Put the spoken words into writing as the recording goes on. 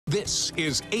This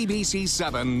is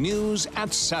ABC7 News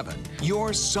at 7, your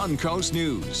Suncoast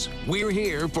News. We're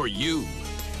here for you.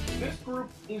 This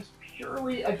group is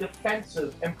purely a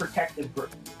defensive and protective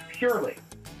group. Purely.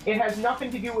 It has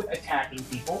nothing to do with attacking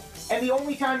people, and the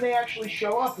only time they actually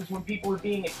show up is when people are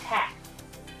being attacked.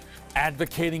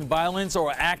 Advocating violence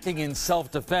or acting in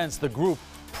self-defense, the group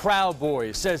Proud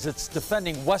Boys says it's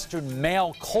defending Western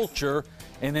male culture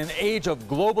in an age of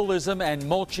globalism and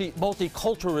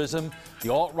multiculturalism. The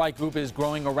alt-right group is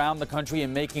growing around the country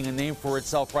and making a name for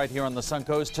itself right here on the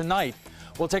Suncoast. Tonight,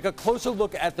 we'll take a closer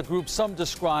look at the group some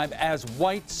describe as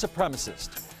white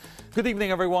supremacist. Good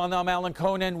evening, everyone. I'm Alan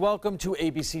Cohn, and welcome to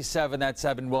ABC7 at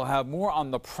 7. We'll have more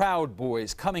on the Proud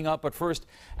Boys coming up, but first,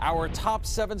 our top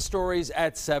 7 stories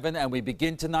at 7, and we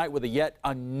begin tonight with yet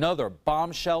another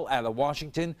bombshell out of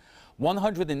Washington.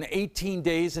 118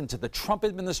 days into the Trump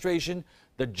administration,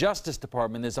 the Justice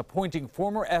Department is appointing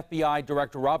former FBI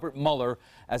Director Robert Mueller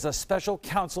as a special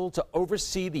counsel to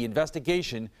oversee the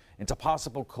investigation into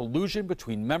possible collusion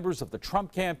between members of the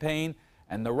Trump campaign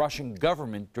and the Russian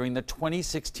government during the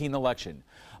 2016 election.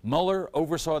 Mueller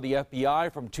oversaw the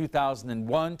FBI from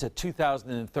 2001 to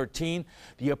 2013.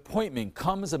 The appointment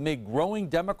comes amid growing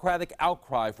Democratic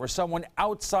outcry for someone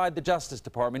outside the Justice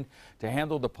Department to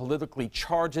handle the politically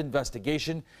charged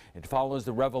investigation. It follows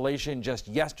the revelation just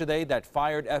yesterday that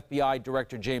fired FBI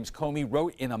Director James Comey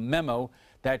wrote in a memo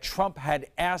that Trump had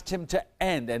asked him to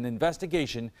end an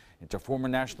investigation into former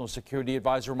National Security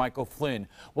Advisor Michael Flynn.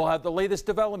 We'll have the latest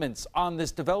developments on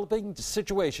this developing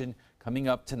situation coming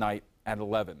up tonight at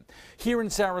 11. Here in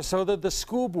Sarasota, the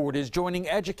school board is joining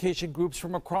education groups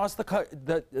from across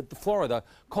Florida,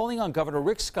 calling on Governor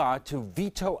Rick Scott to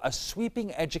veto a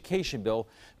sweeping education bill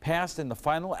passed in the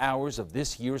final hours of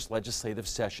this year's legislative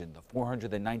session. The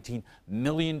 $419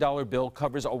 million bill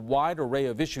covers a wide array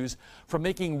of issues, from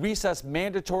making recess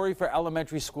mandatory for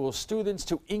elementary school students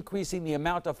to increasing the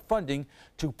amount of funding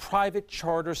to private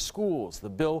charter schools. The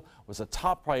bill was a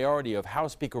top priority of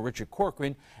House Speaker Richard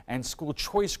Corcoran and school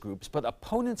choice groups, but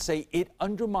opponents say it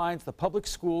undermines the public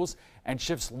schools and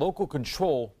shifts local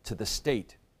control to the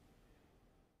state.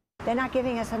 They're not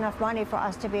giving us enough money for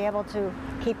us to be able to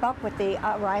keep up with the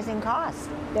rising costs.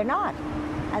 They're not,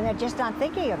 and they're just not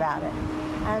thinking about it.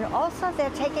 And also, they're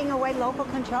taking away local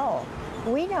control.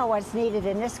 We know what's needed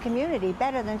in this community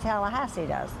better than Tallahassee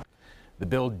does. The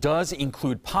bill does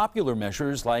include popular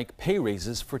measures like pay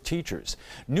raises for teachers.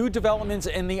 New developments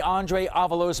in the Andre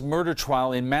Avalos murder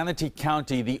trial in Manatee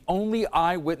County. The only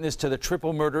eyewitness to the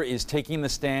triple murder is taking the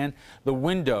stand. The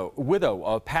widow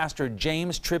of Pastor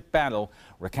James Tripp Battle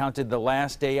recounted the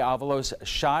last day Avalos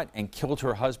shot and killed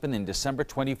her husband in December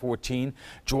 2014.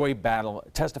 Joy Battle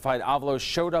testified Avalos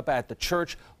showed up at the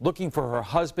church looking for her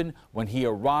husband. When he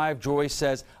arrived, Joy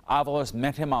says Avalos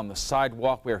met him on the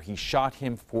sidewalk where he shot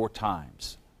him 4 times.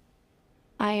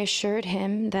 I assured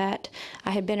him that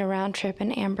I had been around Tripp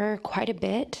and Amber quite a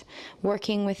bit,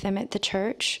 working with them at the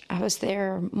church. I was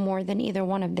there more than either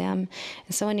one of them.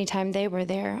 And so anytime they were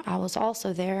there, I was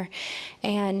also there.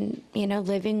 And, you know,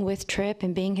 living with Tripp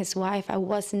and being his wife, I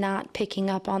was not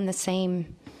picking up on the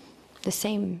same, I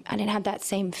didn't have that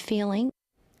same feeling.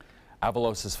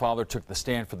 Avalos' father took the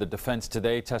stand for the defense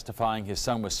today, testifying his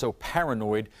son was so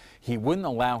paranoid he wouldn't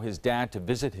allow his dad to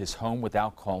visit his home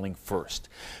without calling first.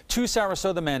 2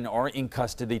 Sarasota men are in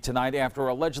custody tonight after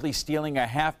allegedly stealing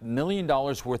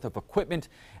 $500,000 worth of equipment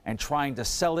and trying to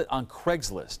sell it on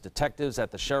Craigslist. Detectives at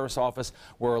the sheriff's office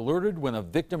were alerted when a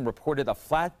victim reported a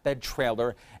flatbed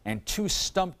trailer and 2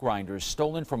 stump grinders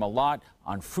stolen from a lot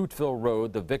on Fruitville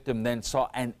Road. The victim then saw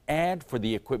an ad for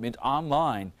the equipment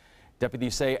online.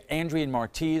 Deputies say Andrian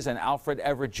Martiz and Alfred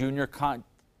Everett Jr.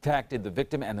 contacted the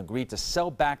victim and agreed to sell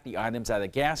back the items at a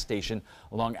gas station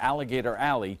along Alligator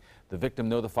Alley. The victim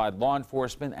notified law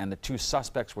enforcement and the 2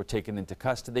 suspects were taken into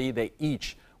custody. They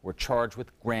each were charged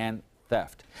with grand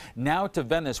theft. Now to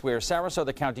Venice, where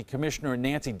Sarasota County Commissioner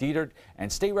Nancy Dietert and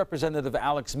State Representative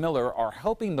Alex Miller are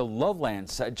helping the Loveland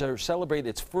Center celebrate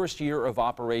its first year of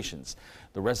operations.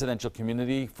 The residential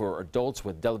community for adults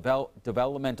with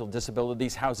developmental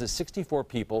disabilities houses 64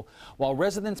 people. While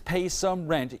residents pay some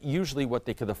rent, usually what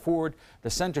they could afford, the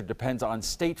center depends on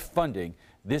state funding.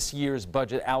 This year's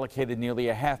budget allocated nearly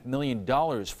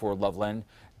 $500,000 for Loveland.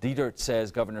 Dietert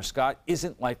says Governor Scott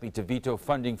isn't likely to veto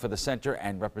funding for the center,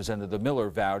 and Representative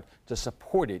Miller vowed to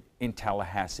support it in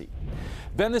Tallahassee.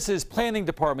 Venice's planning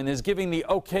department is giving the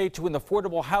okay to an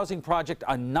affordable housing project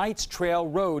on Knights Trail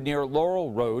Road near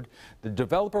Laurel Road. The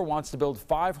developer wants to build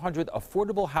 500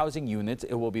 affordable housing units.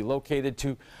 It will be located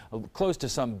close to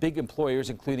some big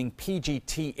employers, including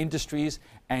PGT Industries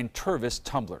and Tervis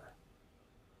Tumbler.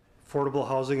 Affordable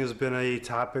housing has been a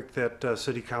topic that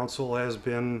City Council has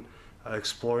been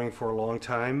exploring for a long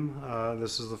time.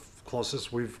 This is the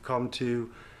closest we've come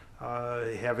to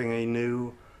having a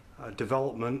new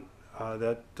development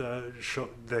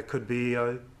that could be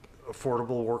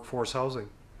affordable workforce housing.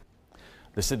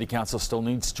 The City Council still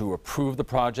needs to approve the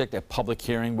project. A public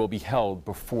hearing will be held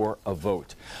before a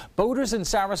vote. Boaters in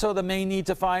Sarasota may need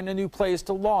to find a new place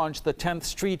to launch. The 10th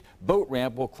Street boat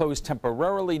ramp will close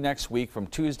temporarily next week from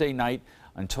Tuesday night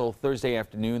until Thursday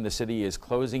afternoon. The city is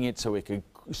closing it so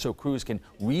crews can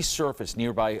resurface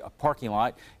nearby a parking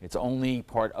lot. It's only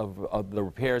part of the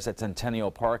repairs at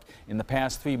Centennial Park. In the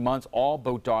past 3 months, all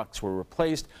boat docks were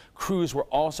replaced. Crews were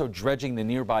also dredging the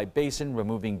nearby basin,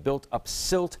 removing built-up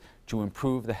silt to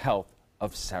improve the health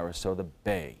of Sarasota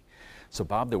Bay. So,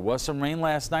 Bob, there was some rain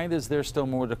last night. Is there still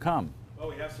more to come? Well,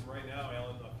 we have some right now,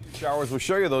 Alan. A few showers. We'll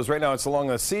show you those right now. It's along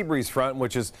the sea breeze front,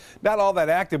 which is not all that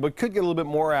active, but could get a little bit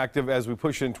more active as we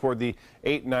push in toward the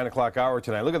 8, 9 o'clock hour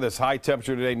tonight. Look at this high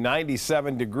temperature today,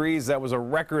 97 degrees. That was a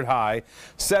record high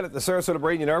set at the Sarasota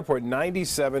Bay Airport.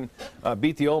 97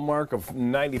 beat the old mark of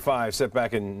 95 set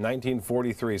back in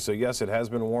 1943. So, yes, it has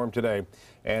been warm today,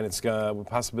 and it's a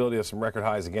possibility of some record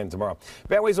highs again tomorrow.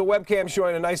 Badways, a webcam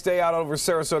showing a nice day out over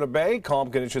Sarasota Bay.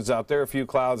 Calm conditions out there, a few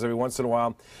clouds every once in a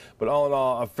while, but all in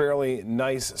all, a fairly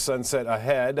nice sunset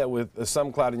ahead with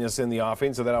some cloudiness in the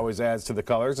offing, so that always adds to the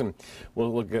colors, and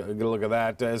we'll get a look at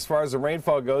that. As far as the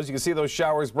rainfall goes, you can see those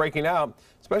showers breaking out,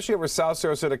 especially over South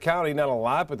Sarasota County. Not a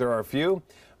lot, but there are a few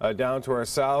down to our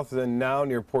south, and now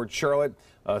near Port Charlotte.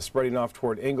 Spreading off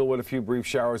toward Inglewood. A few brief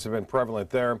showers have been prevalent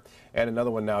there, and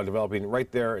another one now developing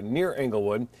right there near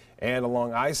Inglewood and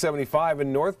along I-75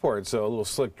 in Northport. So a little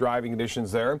slick driving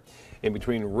conditions there in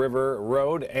between River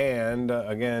Road and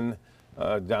again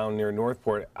down near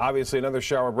Northport. Obviously another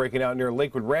shower breaking out near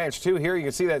Lakewood Ranch too. Here you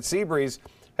can see that sea breeze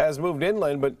has moved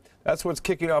inland, but that's what's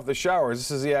kicking off the showers.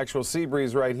 This is the actual sea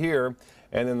breeze right here,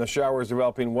 and then the showers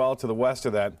developing well to the west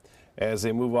of that as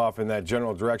they move off in that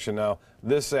general direction. Now,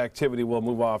 this activity will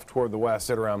move off toward the west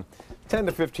at around 10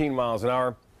 to 15 miles an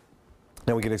hour,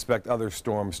 and we can expect other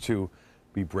storms to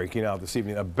be breaking out this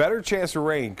evening. A better chance of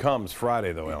rain comes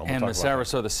Friday, though, Alan. And the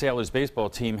Sarasota Sailors baseball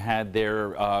team had their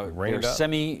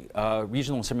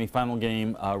regional semifinal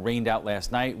game rained out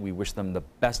last night. We wish them the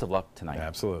best of luck tonight.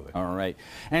 Absolutely. All right.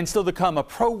 And still to come, a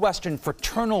pro-Western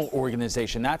fraternal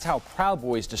organization. That's how Proud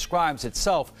Boys describes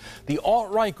itself. The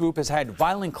alt-right group has had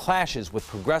violent clashes with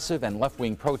progressive and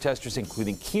left-wing protesters,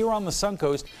 including here on the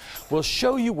Suncoast. We'll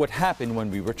show you what happened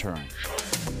when we return.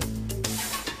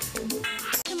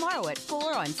 At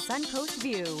 4 on Suncoast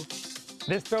View.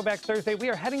 This Throwback Thursday,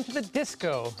 we are heading to the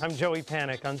disco. I'm Joey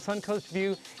Panic. On Suncoast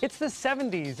View, it's the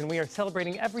 70s, and we are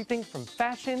celebrating everything from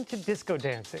fashion to disco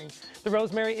dancing. The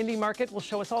Rosemary Indie Market will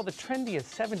show us all the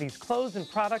trendiest 70s clothes and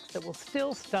products that will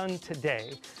still stun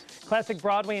today. Classic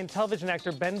Broadway and television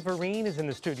actor Ben Vereen is in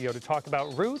the studio to talk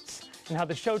about Roots and how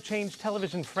the show changed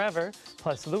television forever,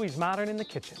 plus Louis Modern in the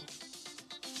kitchen.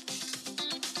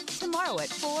 Tomorrow at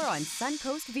 4 on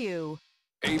Suncoast View.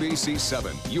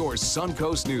 ABC7, your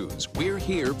Suncoast News. We're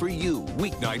here for you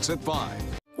weeknights at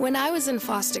 5. When I was in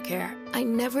foster care, I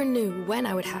never knew when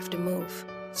I would have to move.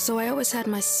 So I always had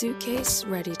my suitcase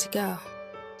ready to go.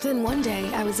 Then one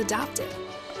day I was adopted.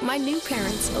 My new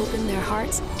parents opened their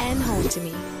hearts and home to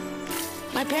me.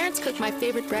 My parents cook my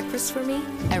favorite breakfast for me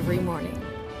every morning.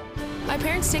 My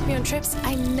parents take me on trips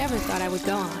I never thought I would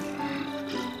go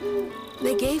on.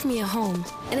 They gave me a home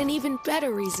and an even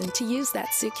better reason to use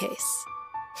that suitcase.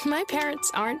 My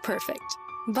parents aren't perfect,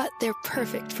 but they're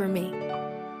perfect for me.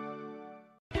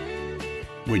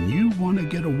 When you want to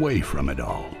get away from it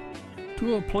all,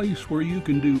 to a place where you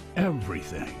can do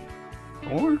everything,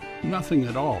 or nothing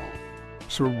at all,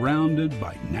 surrounded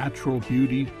by natural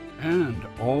beauty and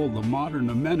all the modern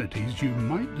amenities you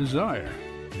might desire,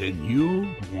 then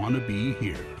you'll want to be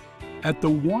here at the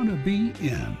Wannabe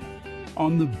Inn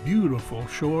on the beautiful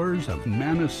shores of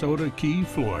Manasota Key,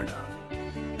 Florida.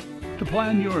 To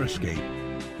plan your escape,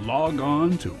 log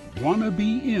on to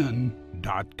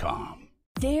wannabeinn.com.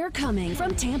 They're coming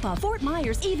from Tampa, Fort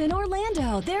Myers, even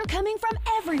Orlando. They're coming from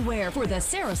everywhere for the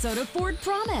Sarasota Ford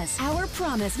Promise. Our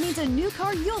promise means a new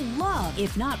car you'll love.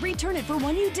 If not, return it for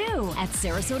one you do. At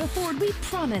Sarasota Ford, we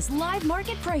promise live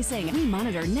market pricing. We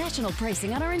monitor national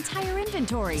pricing on our entire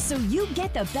inventory, so you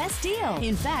get the best deal.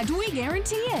 In fact, we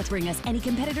guarantee it. Bring us any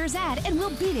competitor's ad, and we'll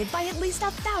beat it by at least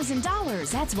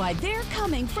 $1,000. That's why they're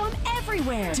coming from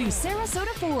everywhere to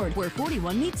Sarasota Ford, where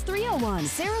 41 meets 301.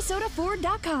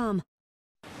 SarasotaFord.com.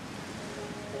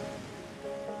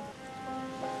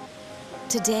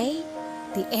 Today,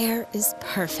 the air is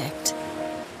perfect.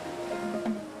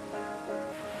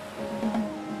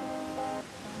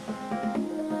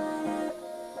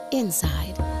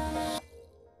 inside.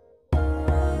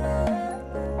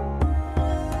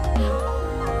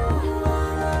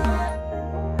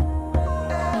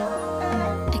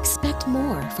 Expect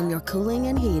more from your cooling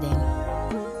and heating.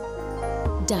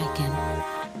 Daikin.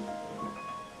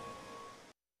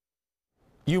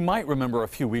 You might remember a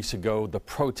few weeks ago the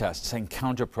protests and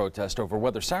counter-protest over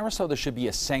whether Sarasota should be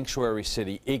a sanctuary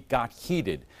city. It got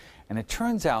heated, and it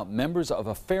turns out members of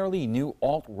a fairly new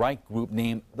alt-right group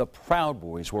named the Proud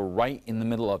Boys were right in the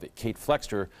middle of it. Kate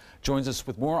Flexter joins us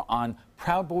with more on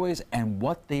Proud Boys and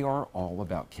what they are all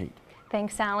about. Kate.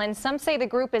 Thanks, Alan. Some say the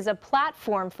group is a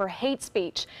platform for hate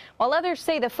speech, while others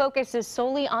say the focus is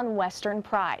solely on Western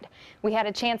pride. We had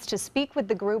a chance to speak with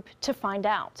the group to find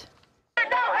out.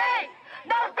 No hate!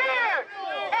 No fear!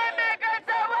 Immigrants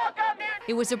are welcome!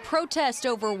 It was a protest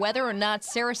over whether or not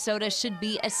Sarasota should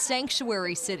be a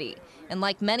sanctuary city. And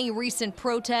like many recent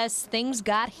protests, things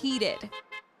got heated.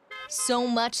 So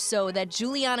much so that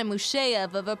Juliana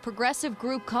Musheyev of a progressive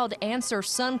group called Answer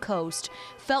Suncoast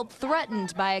felt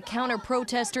threatened by a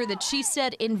counter-protester that she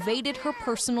said invaded her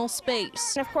personal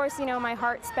space. And of course, you know, my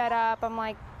heart sped up. I'm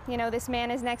like, you know, this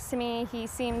man is next to me. He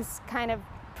seems kind of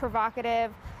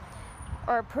provocative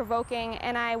or provoking,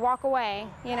 and I walk away.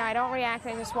 You know, I don't react,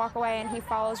 I just walk away, and he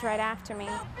follows right after me.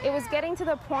 It was getting to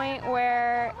the point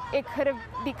where it could have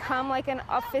become like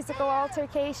a physical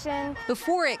altercation.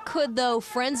 Before it could, though,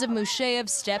 friends of Musheyev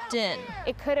stepped in.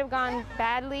 It could have gone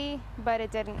badly, but it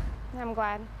didn't. I'm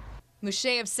glad.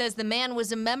 Musheyev says the man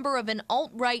was a member of an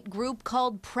alt-right group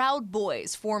called Proud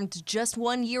Boys, formed just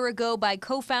 1 year ago by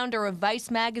co-founder of Vice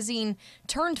magazine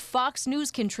turned Fox News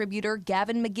contributor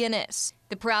Gavin McInnes.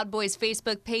 The Proud Boys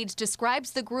Facebook page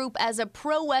describes the group as a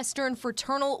pro-Western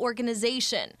fraternal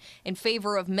organization in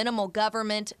favor of minimal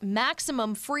government,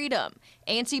 maximum freedom,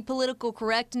 anti-political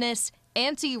correctness,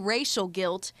 anti-racial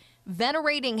guilt,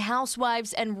 venerating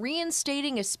housewives, and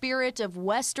reinstating a spirit of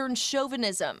Western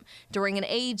chauvinism during an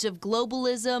age of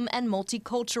globalism and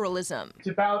multiculturalism. It's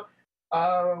about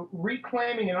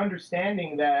reclaiming and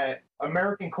understanding that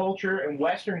American culture and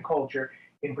Western culture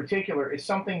in particular is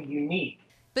something unique.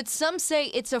 But some say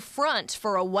it's a front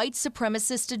for a white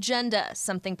supremacist agenda,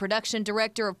 something production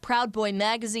director of Proud Boy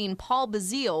magazine Paul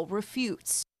Bazile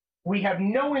refutes. We have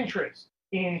no interest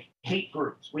in hate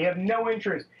groups. We have no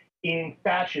interest in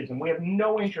fascism. We have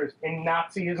no interest in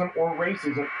Nazism or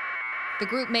racism. The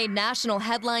group made national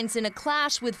headlines in a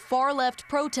clash with far-left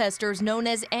protesters known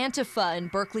as Antifa in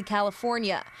Berkeley,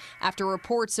 California, after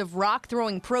reports of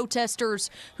rock-throwing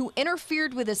protesters who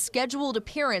interfered with a scheduled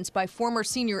appearance by former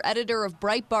senior editor of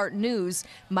Breitbart News,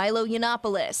 Milo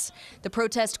Yiannopoulos. The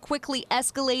protest quickly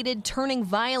escalated, turning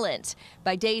violent.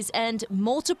 By day's end,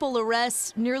 multiple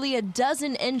arrests, nearly a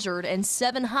dozen injured, and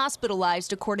 7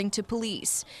 hospitalized, according to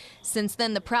police. Since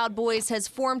then, the Proud Boys has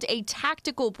formed a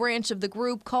tactical branch of the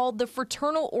group called the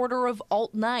Fraternal Order of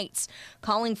Alt-Knights,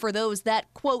 calling for those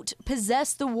that, quote,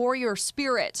 possess the warrior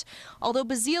spirit, although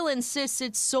Bazile insists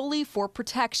it's solely for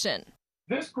protection.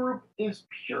 This group is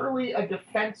purely a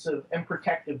defensive and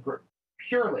protective group,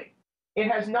 purely. It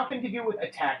has nothing to do with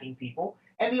attacking people,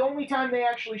 and the only time they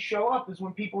actually show up is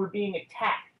when people are being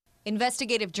attacked.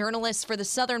 Investigative journalist for the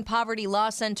Southern Poverty Law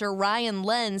Center, Ryan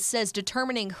Lenz, says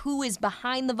determining who is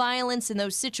behind the violence in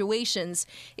those situations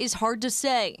is hard to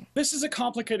say. This is a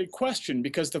complicated question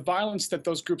because the violence that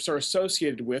those groups are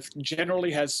associated with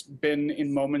generally has been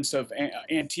in moments of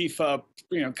Antifa,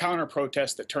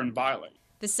 counter-protests that turn violent.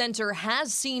 The center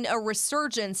has seen a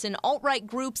resurgence in alt-right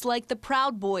groups like the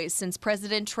Proud Boys since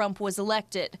President Trump was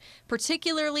elected,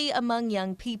 particularly among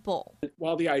young people.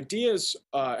 While the ideas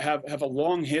have a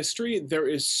long history, there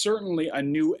is certainly a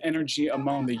new energy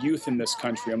among the youth in this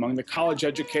country, among the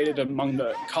college-educated, among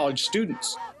the college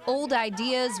students. Old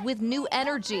ideas with new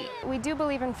energy. We do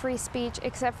believe in free speech,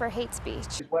 except for hate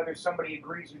speech. Whether somebody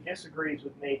agrees or disagrees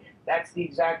with me, that's the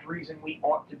exact reason we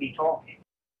ought to be talking.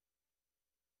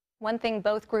 One thing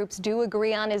both groups do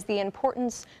agree on is the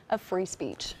importance of free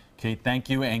speech. Kate, thank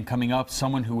you. And coming up,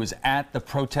 someone who was at the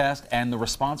protest and the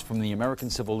response from the American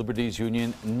Civil Liberties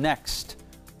Union next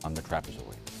on The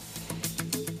Trapezoid.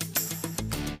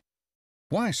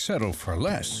 Why settle for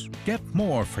less? Get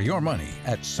more for your money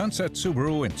at Sunset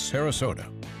Subaru in Sarasota.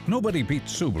 Nobody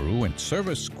beats Subaru in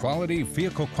service, quality,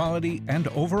 vehicle quality, and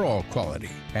overall quality.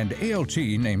 And ALT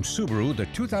named Subaru the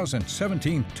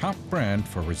 2017 top brand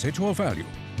for residual value.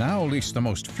 Now lease the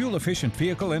most fuel-efficient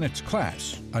vehicle in its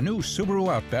class, a new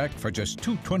Subaru Outback for just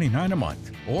 $229 a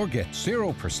month, or get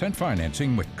 0%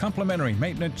 financing with complimentary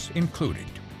maintenance included.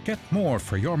 Get more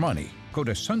for your money. Go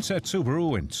to Sunset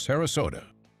Subaru in Sarasota.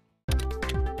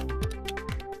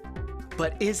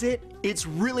 But is it? It's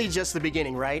really just the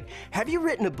beginning, right? Have you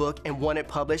written a book and want it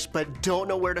published but don't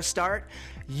know where to start?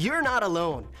 You're not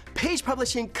alone. Page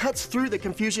Publishing cuts through the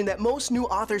confusion that most new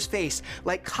authors face,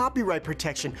 like copyright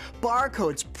protection,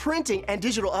 barcodes, printing, and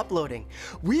digital uploading.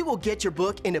 We will get your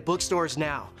book into bookstores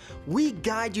now. We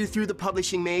guide you through the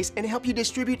publishing maze and help you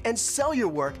distribute and sell your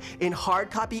work in hard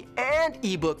copy and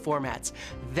ebook formats.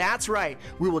 That's right,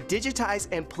 we will digitize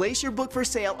and place your book for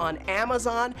sale on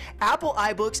Amazon, Apple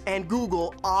iBooks, and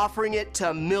Google, offering it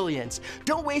to millions.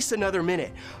 Don't waste another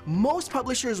minute. Most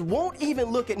publishers won't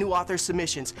even look at new author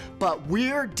submissions, but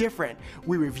we're different.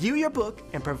 We review your book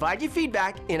and provide you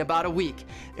feedback in about a week.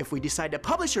 If we decide to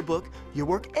publish your book, your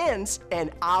work ends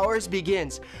and ours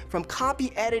begins. From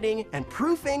copy editing and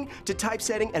proofing to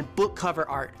typesetting and book cover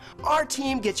art, our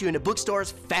team gets you into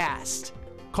bookstores fast.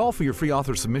 Call for your free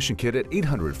author submission kit at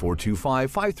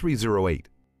 800-425-5308.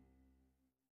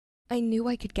 I knew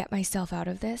I could get myself out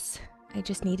of this. I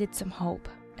just needed some hope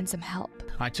and some help.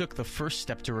 I took the first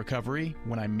step to recovery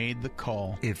when I made the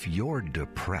call. If you're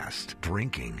depressed,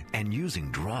 drinking, and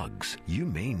using drugs, you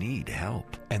may need help.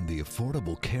 And the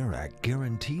Affordable Care Act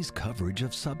guarantees coverage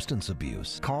of substance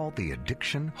abuse. Call the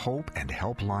Addiction, Hope, and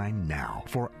Helpline now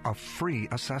for a free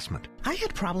assessment. I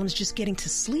had problems just getting to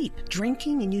sleep,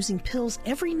 drinking and using pills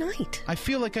every night. I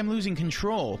feel like I'm losing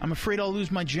control. I'm afraid I'll lose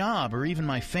my job or even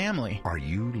my family. Are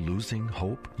you losing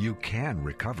hope? You can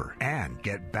recover and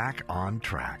get back on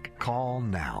track. Call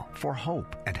now for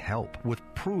hope and help with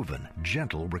proven,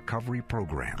 gentle recovery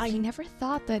programs. I never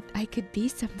thought that I could be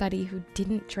somebody who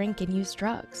didn't drink and use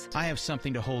drugs. I have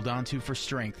something to hold on to for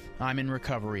strength. I'm in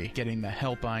recovery, getting the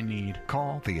help I need.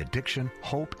 Call the Addiction,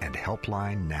 Hope, and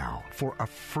Helpline now for a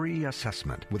free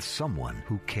assessment with someone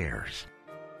who cares.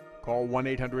 Call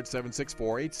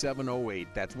 1-800-764-8708.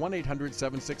 That's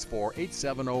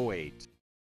 1-800-764-8708.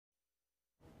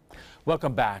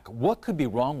 Welcome back. What could be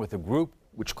wrong with a group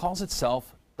which calls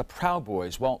itself the Proud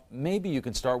Boys? Well, maybe you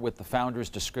can start with the founder's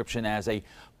description as a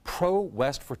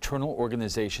pro-West fraternal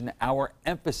organization. Our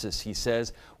emphasis, he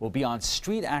says, will be on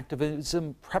street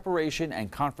activism, preparation,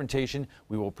 and confrontation.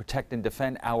 We will protect and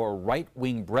defend our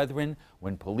right-wing brethren.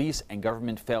 When police and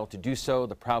government fail to do so,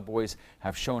 the Proud Boys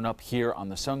have shown up here on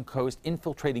the Sun Coast,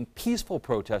 infiltrating peaceful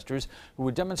protesters who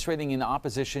were demonstrating in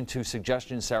opposition to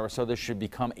suggestions Sarasota should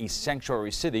become a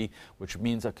sanctuary city, which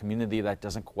means a community that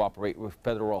doesn't cooperate with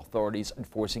federal authorities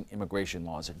enforcing immigration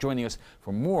laws. Joining us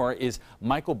for more is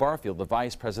Michael Barfield, the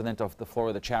Vice President of the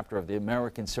Florida chapter of the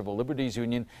American Civil Liberties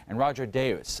Union, and Roger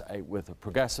Davis with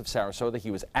Progressive Sarasota.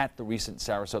 He was at the recent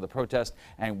Sarasota protest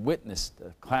and witnessed the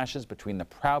clashes between the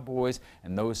Proud Boys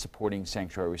and those supporting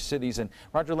sanctuary cities. And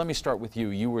Roger, let me start with you.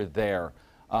 You were there.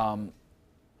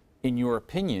 In your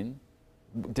opinion,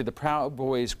 did the Proud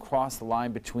Boys cross the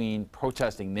line between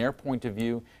protesting their point of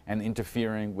view and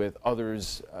interfering with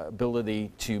others'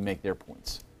 ability to make their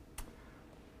points?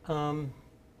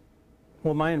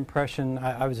 Well, my impression,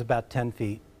 I was about 10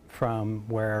 feet from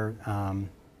where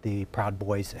the Proud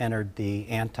Boys entered the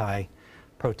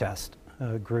anti-protest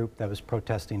group that was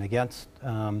protesting against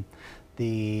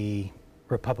the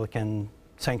Republican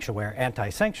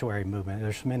anti-sanctuary movement.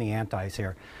 There's many antis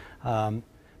here.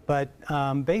 But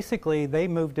basically, they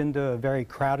moved into a very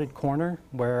crowded corner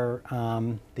where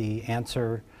the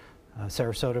Answer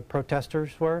Sarasota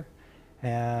protesters were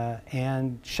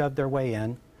and shoved their way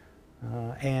in.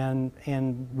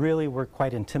 And really were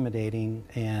quite intimidating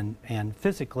and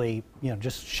physically,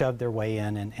 just shoved their way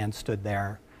in and stood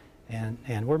there.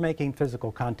 And we're making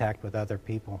physical contact with other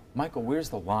people. Michael, where's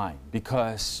the line?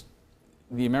 Because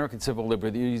the American Civil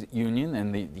Liberties Union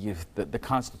and the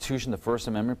Constitution, the First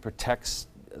Amendment, protects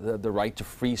the right to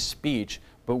free speech.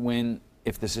 But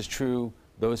if this is true,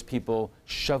 those people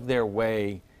shove their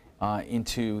way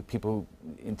into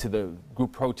the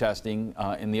group protesting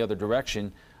in the other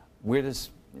direction, where does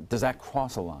that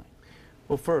cross a line?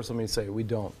 Well, first, let me say we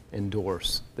don't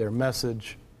endorse their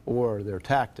message or their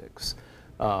tactics,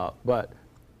 but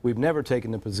we've never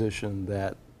taken the position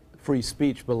that free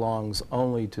speech belongs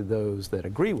only to those that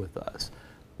agree with us.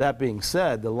 That being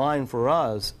said, the line for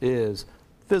us is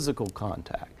physical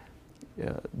contact.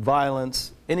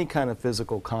 Violence, any kind of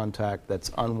physical contact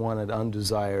that's unwanted,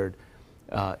 undesired,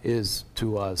 is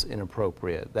to us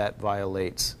inappropriate. That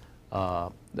violates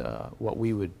what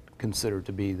we would consider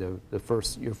to be your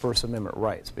First Amendment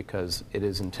rights, because it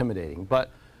is intimidating. But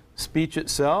speech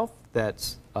itself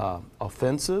that's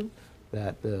offensive,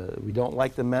 that we don't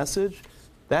like the message,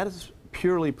 that is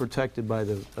purely protected by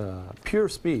pure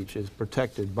speech is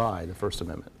protected by the First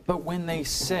Amendment. But when they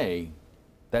say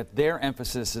that their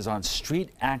emphasis is on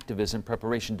street activism,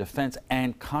 preparation, defense,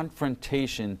 and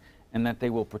confrontation, and that they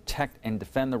will protect and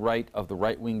defend the right of the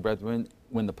right-wing brethren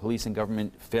when the police and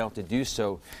government fail to do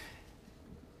so.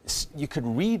 You could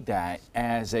read that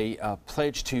as a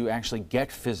pledge to actually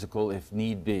get physical if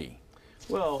need be.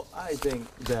 Well, I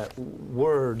think that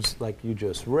words, like you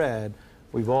just read,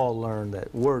 we've all learned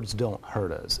that words don't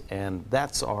hurt us, and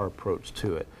that's our approach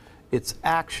to it. It's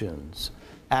actions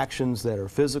that are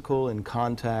physical in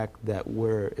contact that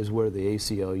is where the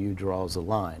ACLU draws the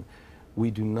line. We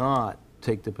do not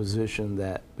take the position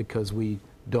that because we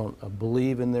don't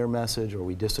believe in their message or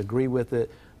we disagree with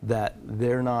it, that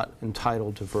they're not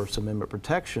entitled to First Amendment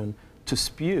protection to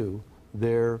spew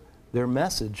their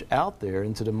message out there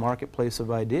into the marketplace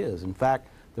of ideas. In fact,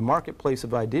 the marketplace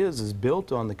of ideas is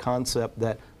built on the concept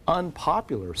that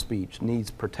unpopular speech needs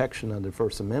protection under the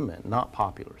First Amendment, not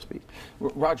popular speech.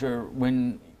 Roger,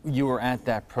 when you were at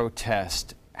that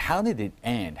protest, how did it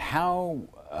end? How,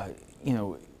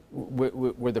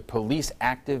 were the police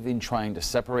active in trying to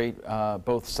separate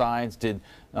both sides? Did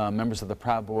members of the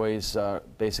Proud Boys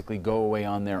basically go away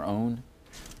on their own?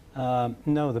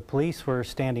 No, the police were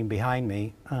standing behind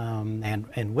me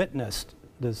and witnessed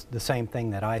the same thing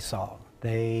that I saw.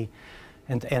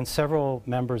 And several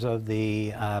members of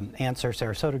the Answer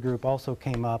Sarasota group also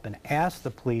came up and asked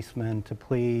the policemen to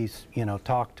please,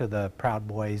 talk to the Proud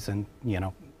Boys and,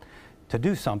 to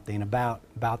do something about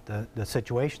the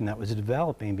situation that was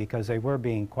developing, because they were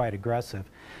being quite aggressive.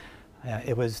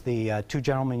 It was the two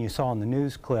gentlemen you saw in the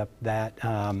news clip that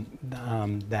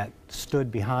that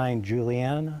stood behind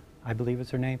Julianne, I believe is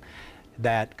her name,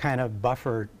 that kind of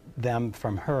buffered them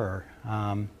from her.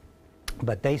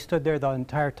 But they stood there the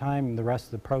entire time, the rest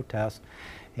of the protest,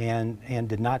 and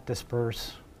did not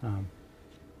disperse.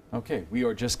 Okay, we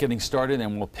are just getting started,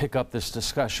 and we'll pick up this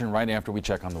discussion right after we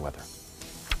check on the weather.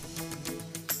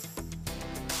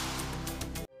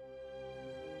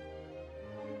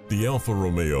 The Alfa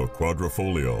Romeo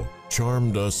Quadrifoglio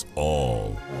charmed us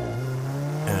all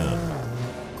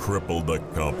and crippled the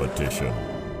competition.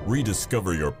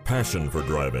 Rediscover your passion for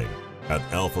driving at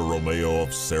Alfa Romeo of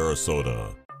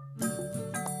Sarasota.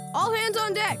 All hands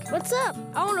on deck. What's up?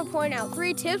 I want to point out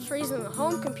 3 tips for using the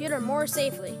home computer more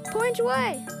safely. Point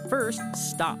away. First,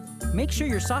 stop. Make sure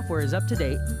your software is up to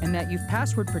date and that you've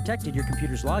password protected your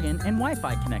computer's login and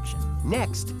Wi-Fi connection.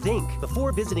 Next, think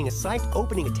before visiting a site,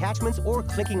 opening attachments, or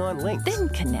clicking on links. Then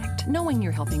connect, knowing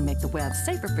you're helping make the web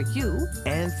safer for you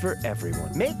and for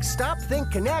everyone. Make Stop,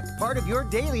 Think, Connect part of your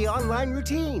daily online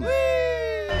routine.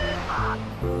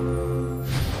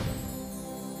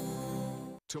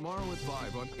 Tomorrow at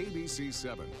 5 on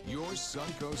ABC7, your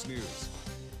Suncoast News.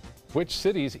 Which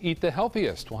cities eat the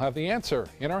healthiest? We'll have the answer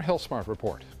in our Health Smart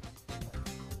report.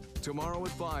 Tomorrow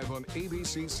at 5 on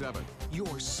ABC7, your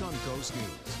Suncoast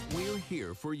News. We're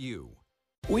here for you.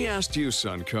 We asked you,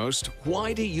 Suncoast,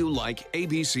 why do you like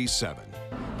ABC7?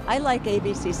 I like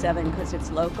ABC7 because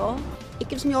it's local. It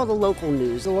gives me all the local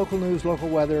news, local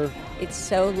weather. It's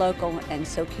so local and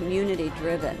so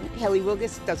community-driven. Kelly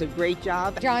Wilgus does a great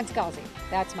job. John Scalzi,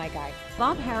 that's my guy.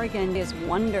 Bob Harrigan is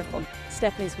wonderful.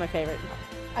 Stephanie's my favorite.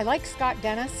 I like Scott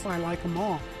Dennis. I like them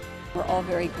all. We're all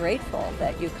very grateful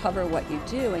that you cover what you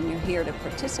do and you're here to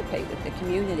participate with the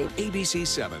community.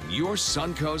 ABC7, your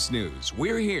Suncoast News.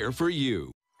 We're here for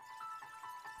you.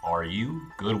 Are you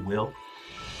Goodwill?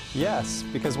 Yes,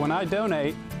 because when I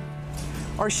donate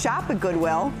or shop at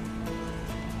Goodwill,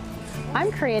 I'm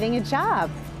creating a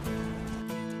job.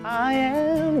 I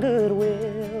am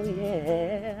Goodwill,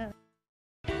 yeah.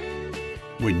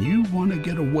 When you want to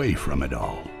get away from it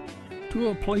all, to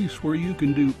a place where you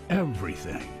can do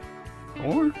everything,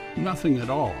 or nothing at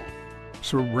all,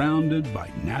 surrounded by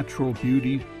natural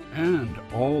beauty and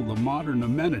all the modern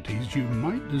amenities you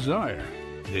might desire,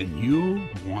 then you'll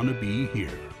want to be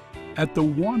here at the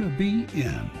Wannabe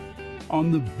Inn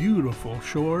on the beautiful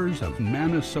shores of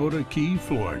Manasota Key,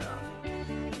 Florida.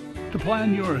 To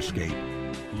plan your escape,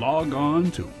 log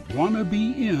on to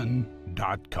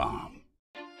wannabeinn.com.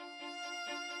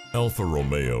 Alfa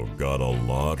Romeo got a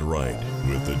lot right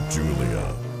with the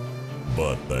Giulia,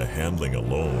 but the handling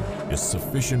alone is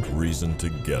sufficient reason to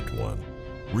get one.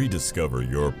 Rediscover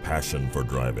your passion for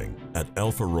driving at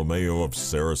Alfa Romeo of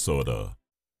Sarasota.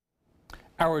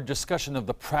 Our discussion of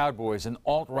the Proud Boys and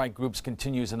alt-right groups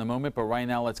continues in a moment, but right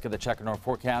now let's get a check on our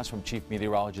forecast from Chief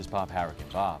Meteorologist Bob Harrigan.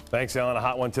 Bob. Thanks, Alan. A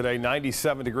hot one today.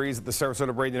 97 degrees at the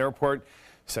Sarasota-Bradenton Airport.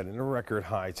 Setting a record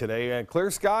high today. And clear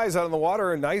skies out on the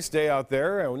water. A nice day out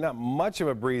there. Not much of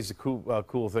a breeze to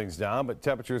cool things down, but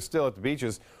temperatures still at the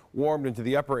beaches warmed into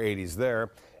the upper 80s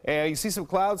there. And you see some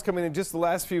clouds coming in just the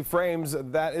last few frames.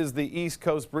 That is the East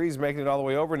Coast breeze making it all the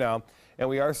way over now. And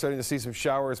we are starting to see some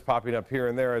showers popping up here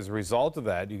and there as a result of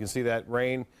that. You can see that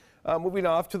rain moving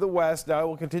off to the west. Now it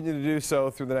will continue to do so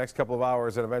through the next couple of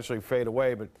hours and eventually fade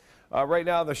away. But right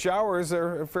now the showers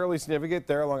are fairly significant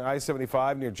there along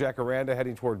I-75 near Jacaranda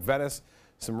heading toward Venice.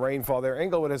 Some rainfall there.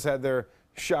 Englewood has had their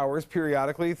showers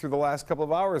periodically through the last couple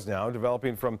of hours now,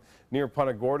 developing from near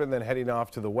Punta Gorda and then heading off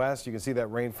to the west. You can see that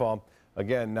rainfall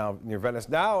again now near Venice.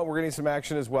 Now we're getting some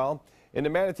action as well into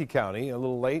Manatee County, a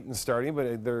little late in starting,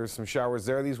 but there's some showers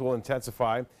there. These will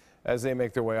intensify as they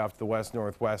make their way off to the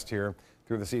west-northwest here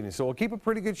through this evening. So we'll keep a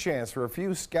pretty good chance for a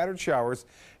few scattered showers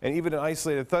and even an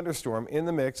isolated thunderstorm in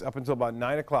the mix up until about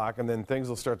 9 o'clock, and then things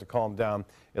will start to calm down,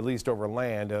 at least over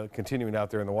land, continuing out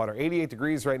there in the water. 88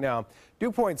 degrees right now.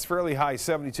 Dew point's fairly high,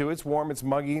 72. It's warm, it's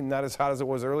muggy, not as hot as it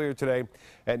was earlier today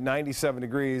at 97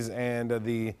 degrees, and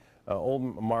the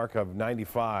old mark of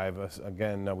 95.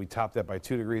 Again, we topped that by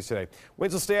 2 degrees today.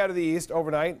 Winds will stay out of the east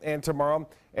overnight and tomorrow.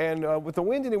 And with the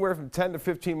wind anywhere from 10 to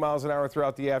 15 miles an hour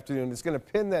throughout the afternoon, it's going to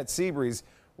pin that sea breeze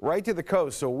right to the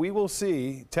coast. So we will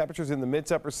see temperatures in the mid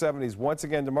to upper 70s once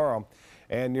again tomorrow,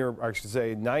 and near, I should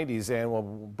say, 90s, and we'll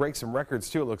break some records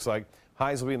too, it looks like.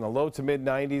 Highs will be in the low to mid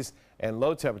 90s and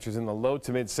low temperatures in the low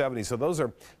to mid 70s. So those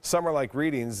are summer-like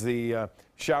readings. The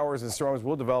showers and storms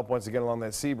will develop once again along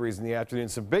that sea breeze in the afternoon.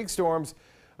 Some big storms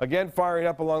again firing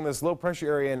up along this low pressure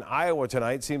area in Iowa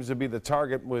tonight. Seems to be the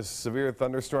target with severe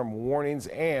thunderstorm warnings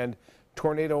and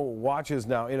tornado watches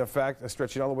now in effect,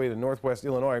 stretching all the way to northwest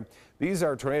Illinois. These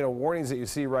are tornado warnings that you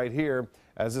see right here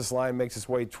as this line makes its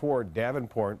way toward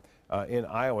Davenport in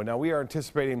Iowa. Now we are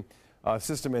anticipating a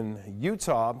system in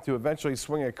Utah to eventually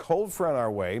swing a cold front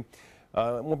our way.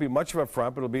 It won't be much of a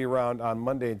front, but it'll be around on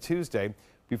Monday and Tuesday.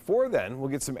 Before then, we'll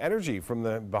get some energy from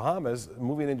the Bahamas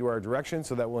moving into our direction,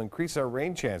 so that will increase our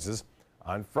rain chances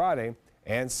on Friday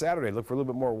and Saturday. Look for a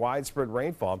little bit more widespread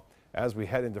rainfall as we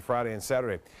head into Friday and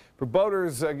Saturday. For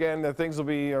boaters, again, things will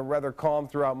be rather calm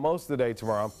throughout most of the day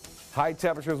tomorrow. High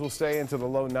temperatures will stay into the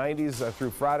low 90s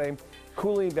through Friday,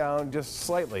 cooling down just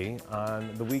slightly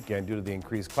on the weekend due to the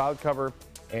increased cloud cover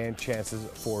and chances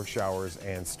for showers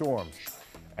and storms.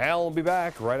 Al will be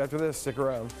back right after this. Stick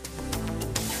around.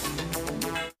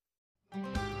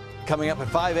 Coming up at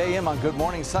 5 a.m. on Good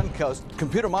Morning Suncoast,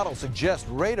 computer models suggest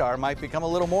radar might become a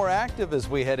little more active as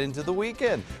we head into the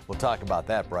weekend. We'll talk about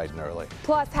that bright and early.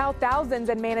 Plus, how thousands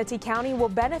in Manatee County will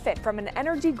benefit from an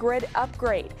energy grid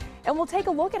upgrade. And we'll take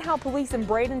a look at how police in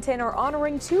Bradenton are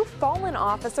honoring 2 fallen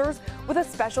officers with a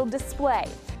special display.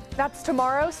 That's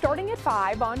tomorrow starting at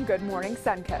 5 on Good Morning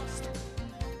Suncoast.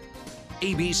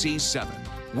 ABC7,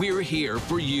 we're here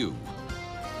for you.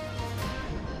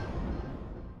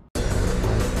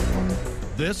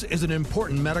 This is an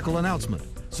important medical announcement.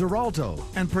 Xarelto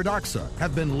and Pradaxa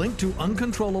have been linked to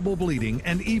uncontrollable bleeding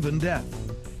and even death.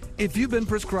 If you've been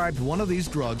prescribed one of these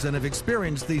drugs and have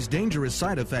experienced these dangerous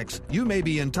side effects, you may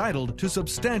be entitled to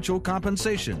substantial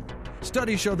compensation.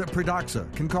 Studies show that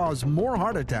Pradaxa can cause more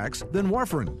heart attacks than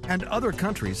warfarin, and other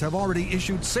countries have already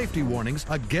issued safety warnings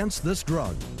against this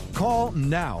drug. Call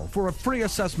now for a free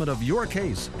assessment of your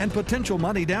case and potential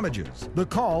money damages. The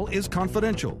call is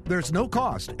confidential, there's no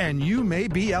cost, and you may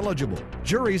be eligible.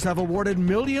 Juries have awarded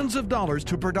millions of dollars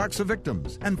to Pradaxa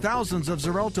victims, and thousands of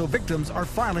Xarelto victims are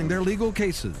filing their legal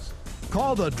cases.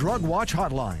 Call the Drug Watch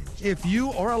hotline if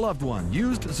you or a loved one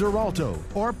used Xarelto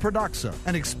or Pradaxa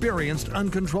and experienced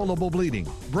uncontrollable bleeding,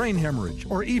 brain hemorrhage,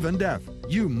 or even death.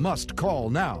 You must call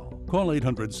now. Call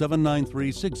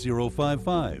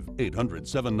 800-793-6055.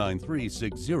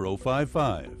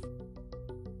 800-793-6055.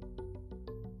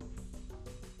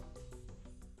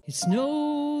 It's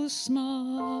no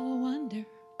small wonder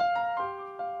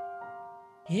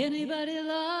anybody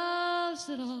loves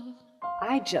it all.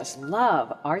 I just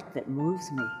love art that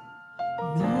moves me.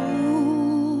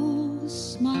 No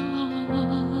small.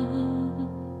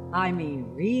 I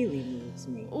mean, really moves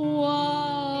me.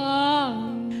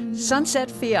 Sunset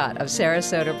Fiat of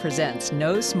Sarasota presents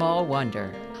No Small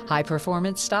Wonder. High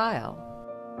performance style.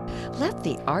 Let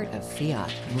the art of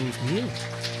Fiat move you.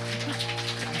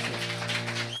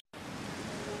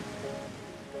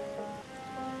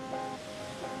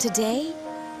 Today,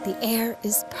 the air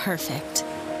is perfect.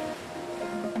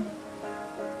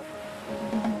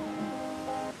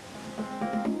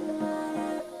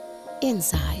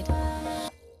 Inside.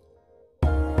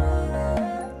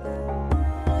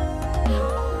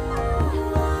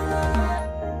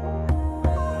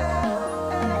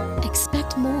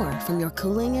 Expect more from your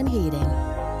cooling and heating.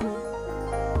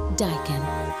 Daikin.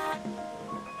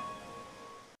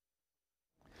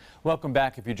 Welcome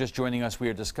back. If you're just joining us, we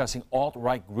are discussing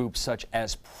alt-right groups such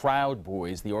as Proud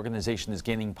Boys. The organization is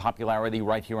gaining popularity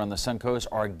right here on the Suncoast.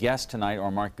 Our guests tonight are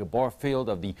Mark Gaborfield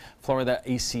of the Florida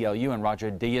ACLU and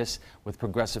Roger Diaz with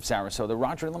Progressive Sarasota.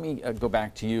 Roger, let me go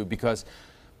back to you, because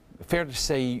fair to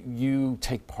say you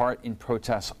take part in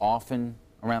protests often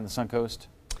around the Suncoast?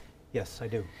 Yes, I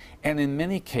do. And in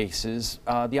many cases,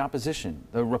 the opposition,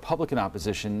 the Republican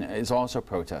opposition, is also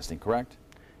protesting, correct?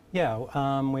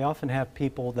 Yeah, we often have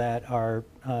people that are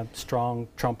strong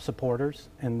Trump supporters,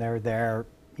 and they're there,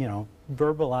 you know,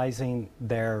 verbalizing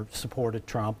their support of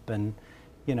Trump, and,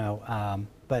 you know,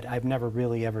 but I've never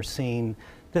really ever seen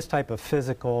this type of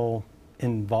physical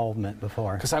involvement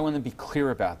before. Because I want to be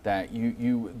clear about that.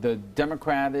 The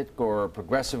Democratic or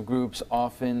progressive groups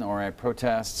often are at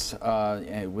protests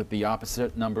with the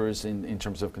opposite numbers in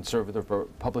terms of conservative or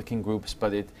Republican groups,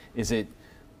 but is it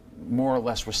more or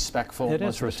less respectful? It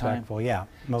is respectful, yeah,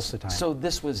 most of the time. So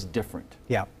this was different?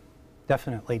 Yeah,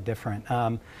 definitely different.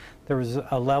 There was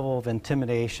a level of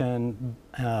intimidation.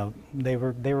 They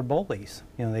were bullies.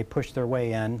 You know, they pushed their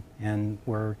way in and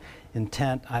were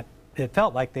intent. It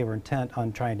felt like they were intent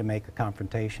on trying to make a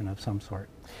confrontation of some sort.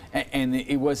 And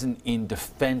it wasn't in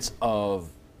defense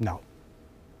of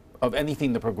of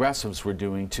anything the progressives were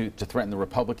doing to threaten the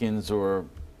Republicans or?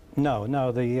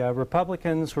 No, the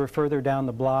Republicans were further down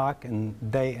the block, and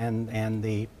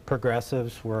the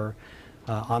progressives were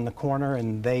on the corner,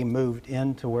 and they moved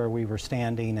into where we were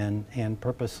standing and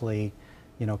purposely,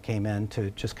 you know, came in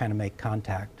to just kind of make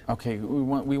contact. Okay,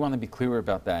 we want to be clear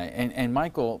about that. And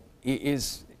Michael,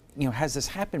 has this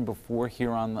happened before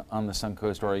here on the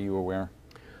Suncoast, or are you aware?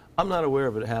 I'm not aware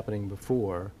of it happening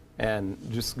before. And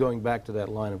just going back to that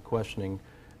line of questioning,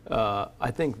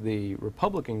 I think the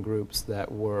Republican groups that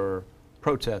were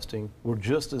protesting were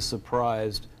just as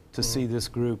surprised to see this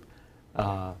group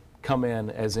come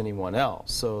in as anyone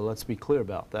else. So let's be clear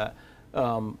about that.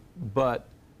 But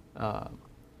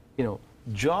you know,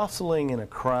 jostling in a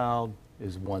crowd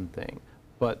is one thing,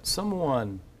 but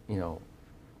someone, you know,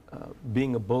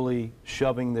 being a bully,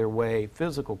 shoving their way,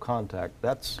 physical contact,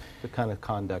 that's the kind of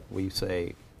conduct we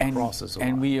say crosses the line.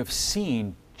 And we have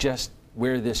seen just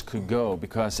where this could go,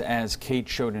 because as Kate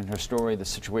showed in her story, the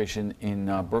situation in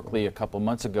Berkeley a couple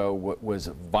months ago was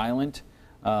violent.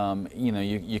 You know,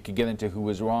 you could get into who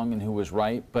was wrong and who was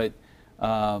right, but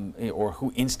or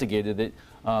who instigated it,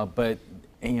 but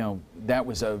you know, that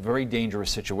was a very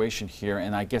dangerous situation here.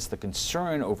 And I guess the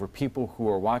concern over people who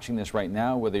are watching this right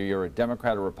now, whether you're a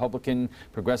Democrat or Republican,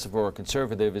 progressive or a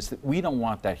conservative, is that we don't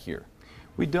want that here.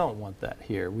 We don't want that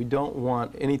here. We don't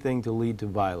want anything to lead to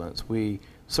violence. We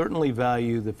certainly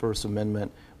value the First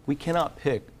Amendment. We cannot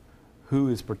pick who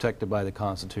is protected by the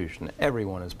Constitution.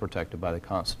 Everyone is protected by the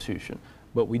Constitution.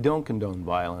 But we don't condone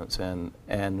violence.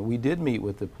 And we did meet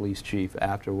with the police chief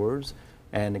afterwards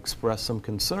and express some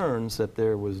concerns that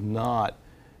there was not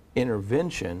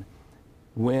intervention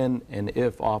when and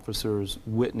if officers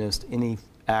witnessed any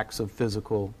acts of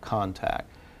physical contact.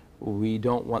 We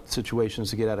don't want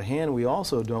situations to get out of hand. We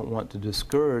also don't want to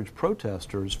discourage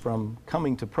protesters from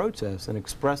coming to protest and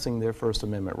expressing their First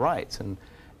Amendment rights. And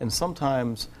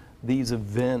sometimes these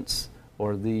events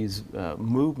or these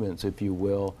movements, if you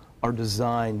will, are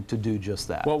designed to do just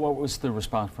that. Well, what was the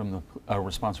response from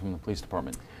the police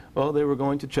department? Well, they were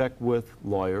going to check with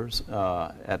lawyers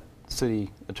at city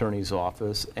attorney's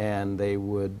office, and they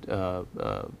would,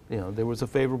 you know, there was a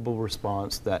favorable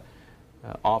response that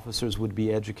officers would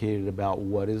be educated about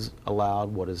what is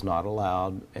allowed, what is not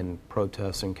allowed in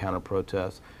protests and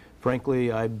counter-protests.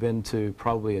 Frankly, I've been to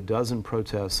probably a dozen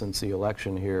protests since the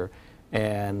election here,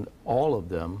 and all of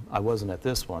them, I wasn't at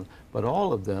this one, but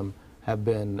all of them have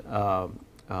been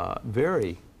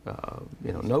very,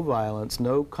 you know, no violence,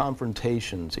 no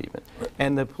confrontations even.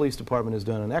 And the police department has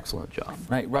done an excellent job.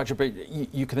 Right, Roger, but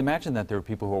you can imagine that there are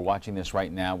people who are watching this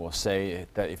right now will say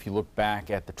that if you look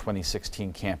back at the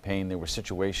 2016 campaign, there were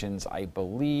situations, I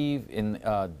believe, in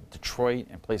Detroit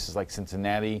and places like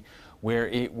Cincinnati, where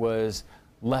it was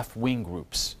left-wing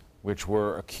groups which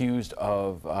were accused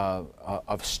of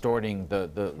starting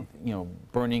the you know,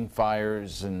 burning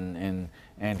fires and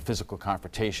physical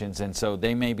confrontations, and so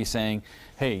they may be saying,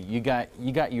 hey, you got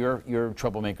your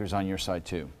troublemakers on your side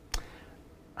too.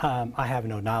 I have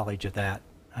no knowledge of that.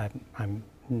 I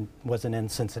wasn't in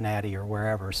Cincinnati or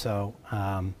wherever, so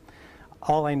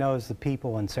all I know is the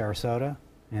people in Sarasota,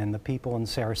 and the people in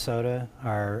Sarasota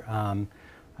are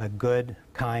a good,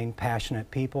 kind, passionate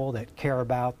people that care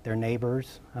about their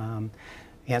neighbors.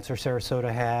 Answer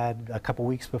Sarasota had, a couple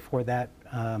weeks before that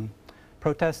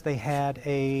protest, they had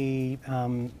a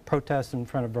protest in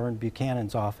front of Vern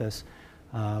Buchanan's office,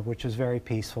 which was very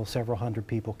peaceful. Several hundred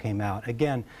people came out.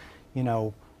 Again, you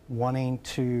know, wanting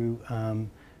to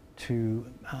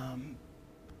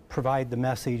provide the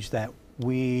message that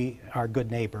we are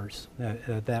good neighbors,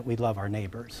 that we love our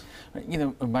neighbors. You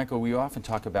know, Michael, we often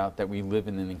talk about that we live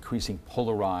in an increasing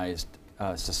polarized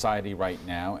society right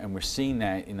now, and we're seeing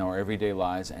that in our everyday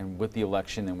lives and with the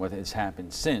election and what has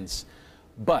happened since.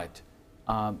 But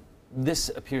this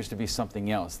appears to be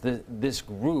something else. This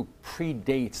group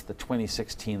predates the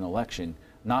 2016 election,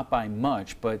 not by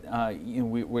much, but you know,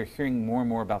 we're hearing more and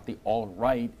more about the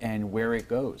alt-right and where it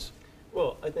goes.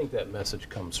 Well, I think that message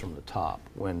comes from the top.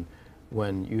 When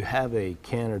you have a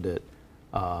candidate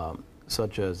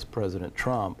such as President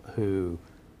Trump who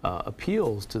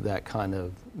appeals to that kind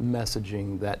of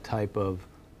messaging, that type of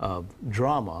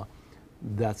drama,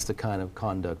 that's the kind of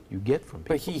conduct you get from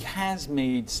people. But he has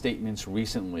made statements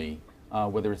recently,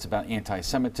 whether it's about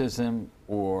anti-Semitism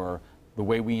or the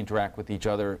way we interact with each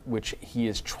other, which he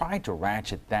has tried to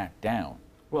ratchet that down.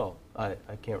 Well, I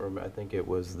can't remember. I think it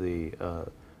was the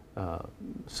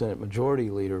Senate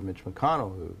Majority Leader Mitch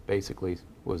McConnell who basically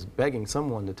was begging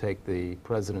someone to take the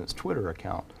president's Twitter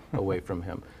account away from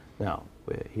him. Now,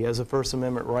 he has a First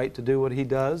Amendment right to do what he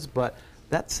does, but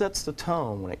that sets the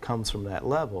tone when it comes from that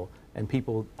level, and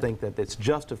people think that it's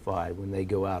justified when they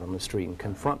go out on the street and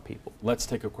confront people. Let's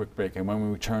take a quick break, and when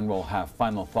we return, we'll have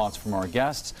final thoughts from our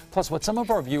guests, plus what some of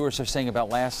our viewers are saying about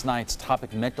last night's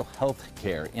topic, mental health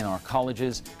care in our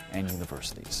colleges and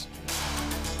universities.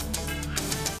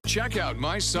 Check out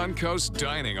My Suncoast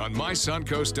Dining on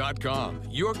mysuncoast.com,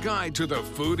 your guide to the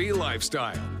foodie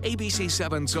lifestyle.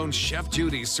 ABC7's own Chef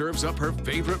Judy serves up her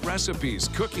favorite recipes,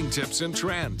 cooking tips and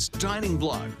trends, dining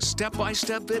blogs,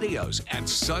 step-by-step videos, and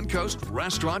Suncoast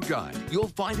Restaurant Guide. You'll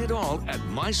find it all at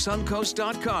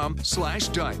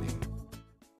mysuncoast.com/dining.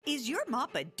 Is your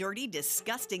mop a dirty,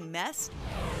 disgusting mess?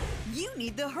 You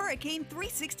need the Hurricane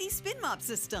 360 Spin Mop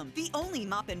System, the only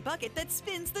mop and bucket that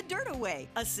spins the dirt away.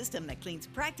 A system that cleans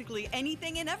practically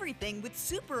anything and everything with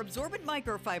super absorbent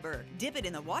microfiber. Dip it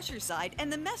in the washer side and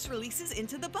the mess releases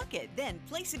into the bucket. Then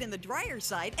place it in the dryer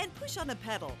side and push on the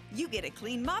pedal. You get a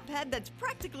clean mop pad that's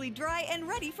practically dry and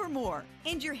ready for more.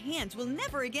 And your hands will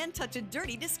never again touch a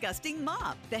dirty, disgusting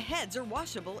mop. The heads are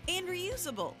washable and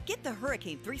reusable. Get the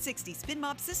Hurricane 360 Spin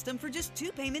Mop System for just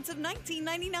 2 payments of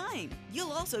 $19.99.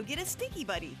 You'll also get a Sticky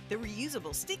Buddy, the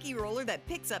reusable sticky roller that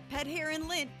picks up pet hair and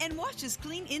lint and washes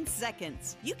clean in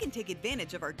seconds. You can take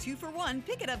advantage of our 2-for-1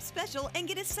 Pick It Up special and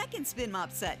get a second spin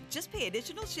mop set. Just pay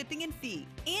additional shipping and fee.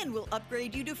 And we'll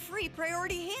upgrade you to free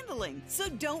priority handling. So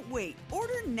don't wait.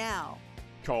 Order now.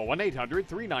 Call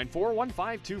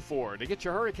 1-800-394-1524 to get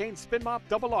your Hurricane Spin Mop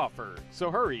double offer.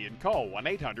 So hurry and call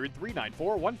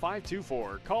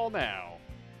 1-800-394-1524. Call now.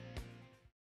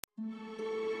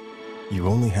 You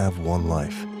only have one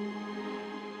life.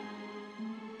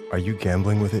 Are you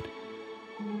gambling with it?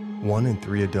 1 in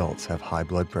 3 adults have high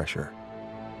blood pressure.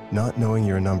 Not knowing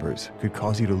your numbers could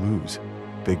cause you to lose,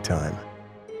 big time.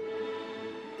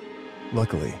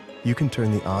 Luckily, you can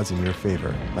turn the odds in your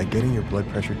favor by getting your blood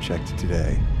pressure checked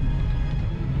today.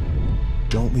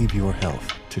 Don't leave your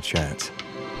health to chance.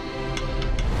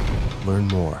 Learn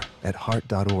more at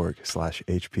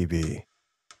heart.org/HPB.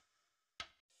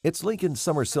 It's Lincoln's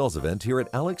summer sales event here at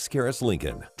Alex Karras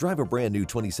Lincoln. Drive a brand new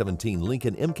 2017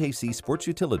 Lincoln MKC Sports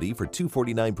Utility for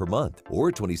 $249 per month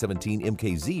or 2017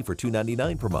 MKZ for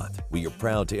 $299 per month. We are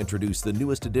proud to introduce the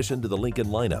newest addition to the Lincoln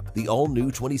lineup, the all-new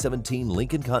 2017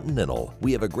 Lincoln Continental.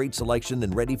 We have a great selection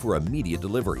and ready for immediate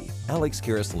delivery. Alex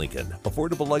Karras Lincoln,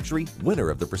 affordable luxury,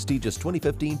 winner of the prestigious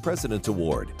 2015 President's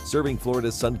Award, serving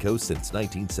Florida's Suncoast since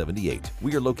 1978.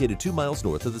 We are located 2 miles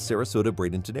north of the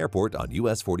Sarasota-Bradenton Airport on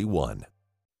US 41.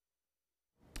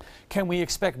 Can we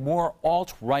expect more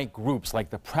alt-right groups like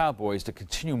the Proud Boys to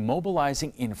continue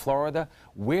mobilizing in Florida?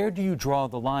 Where do you draw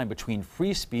the line between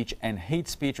free speech and hate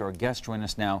speech? Our guests join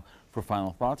us now for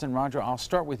final thoughts. And Roger, I'll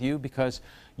start with you because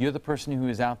you're the person who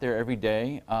is out there every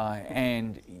day,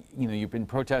 and you know you've been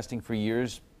protesting for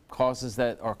years, causes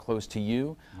that are close to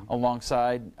you,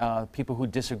 alongside people who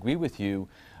disagree with you.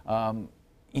 You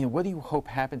know, what do you hope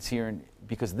happens here?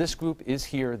 Because this group is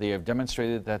here, they have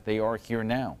demonstrated that they are here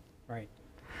now. Right.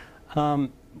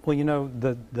 Well, you know,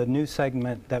 the news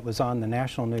segment that was on the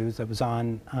national news, that was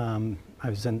on, I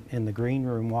was in the green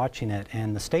room watching it,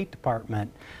 and the State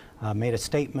Department made a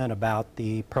statement about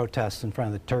the protests in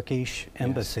front of the Turkish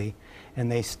embassy, and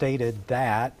they stated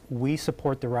that we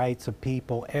support the rights of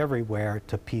people everywhere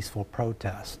to peaceful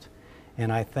protest. And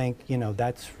I think, you know,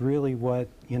 that's really what,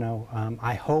 you know,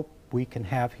 I hope we can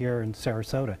have here in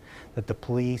Sarasota, that the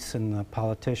police and the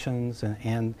politicians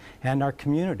and our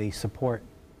community support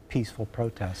peaceful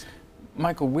protest.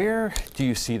 Michael, where do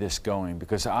you see this going?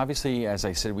 Because obviously, as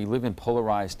I said, we live in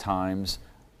polarized times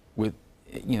with,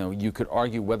 you know, you could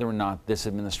argue whether or not this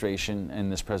administration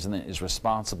and this president is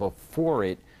responsible for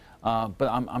it. But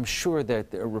I'm sure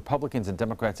that the Republicans and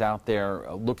Democrats out there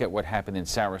look at what happened in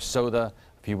Sarasota a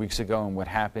few weeks ago and what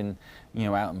happened, you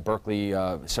know, out in Berkeley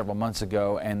several months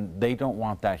ago, and they don't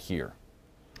want that here.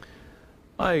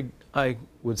 I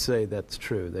would say that's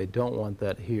true. They don't want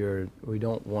that here. We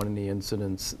don't want any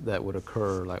incidents that would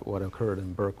occur like what occurred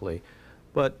in Berkeley.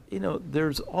 But, you know,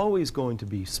 there's always going to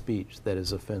be speech that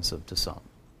is offensive to some.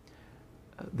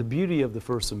 The beauty of the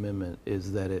First Amendment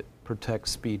is that it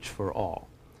protects speech for all.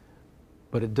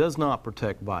 But it does not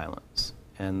protect violence,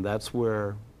 and that's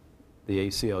where the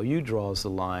ACLU draws the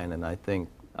line, and I think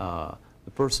the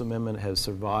First Amendment has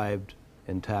survived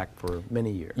intact for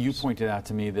many years. You pointed out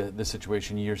to me the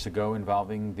situation years ago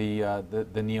involving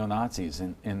the neo-Nazis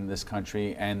in this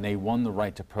country, and they won the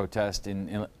right to protest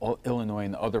in Illinois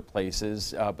and other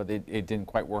places, but it didn't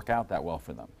quite work out that well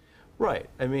for them. Right.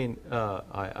 I mean,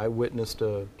 I witnessed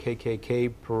a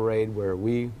KKK parade where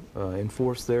we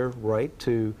enforced their right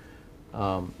to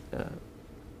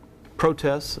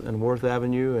protests in Worth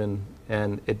Avenue,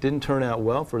 and it didn't turn out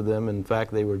well for them. In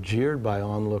fact, they were jeered by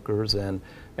onlookers and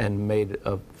made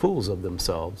fools of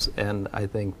themselves. And I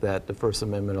think that the First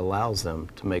Amendment allows them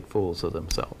to make fools of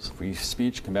themselves. Free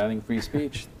speech, combating free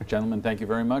speech. Gentlemen, thank you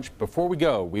very much. Before we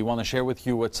go, we want to share with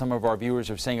you what some of our viewers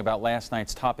are saying about last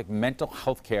night's topic, mental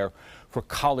health care for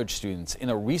college students. In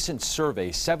a recent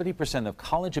survey, 70% of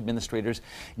college administrators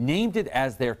named it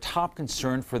as their top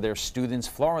concern for their students.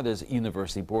 Florida's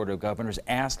University Board of Governors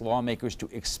asked lawmakers to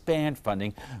expand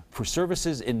funding for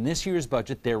services in this year's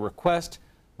budget. Their request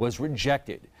was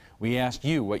rejected. We asked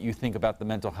you what you think about the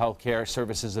mental health care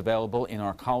services available in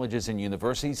our colleges and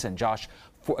universities, and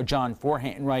John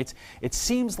Forehand writes, it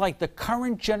seems like the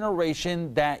current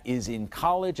generation that is in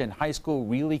college and high school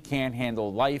really can't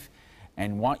handle life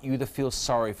and want you to feel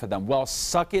sorry for them. Well,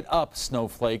 suck it up,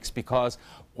 snowflakes, because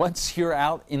once you're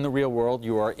out in the real world,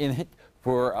 you are in it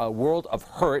for a world of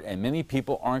hurt, and many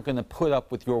people aren't going to put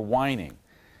up with your whining.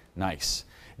 Nice.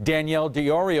 Danielle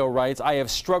Diorio writes, I have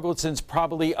struggled since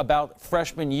probably about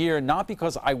freshman year, not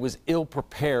because I was ill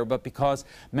prepared, but because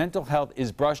mental health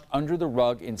is brushed under the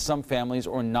rug in some families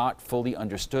or not fully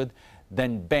understood.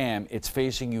 Then bam, it's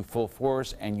facing you full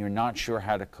force and you're not sure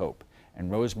how to cope. And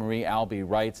Rosemarie Albee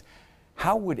writes,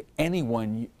 how would any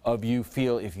one of you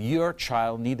feel if your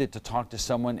child needed to talk to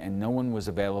someone and no one was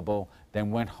available, then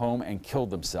went home and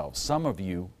killed themselves? Some of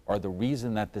you are the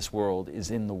reason that this world is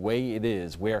in the way it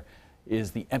is. Where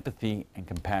is the empathy and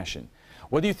compassion?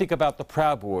 What do you think about the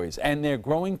Proud Boys and their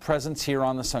growing presence here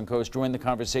on the Suncoast? Join the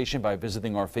conversation by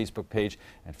visiting our Facebook page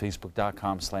at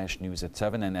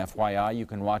facebook.com/news7. And FYI, you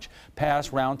can watch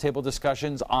past roundtable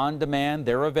discussions on demand.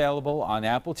 They're available on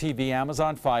Apple TV,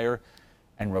 Amazon Fire,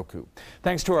 and Roku.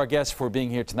 Thanks to our guests for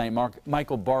being here tonight.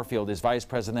 Michael Barfield is Vice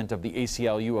President of the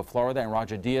ACLU of Florida, and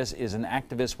Roger Diaz is an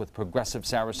activist with Progressive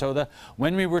Sarasota.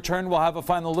 When we return, we'll have a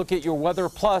final look at your weather,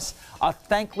 plus a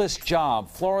thankless job.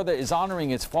 Florida is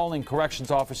honoring its fallen corrections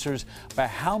officers, but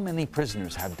how many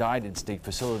prisoners have died in state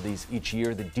facilities each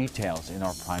year? The details in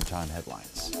our primetime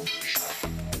headlines.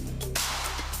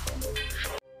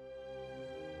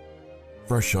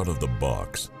 Fresh out of the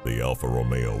box, the Alfa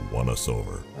Romeo won us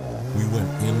over. We went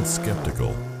in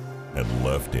skeptical and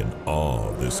left in awe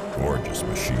of this gorgeous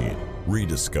machine.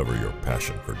 Rediscover your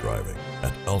passion for driving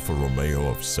at Alfa Romeo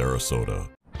of Sarasota.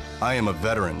 I am a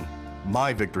veteran.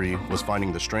 My victory was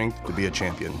finding the strength to be a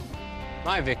champion.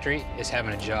 My victory is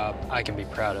having a job I can be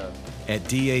proud of. At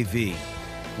DAV,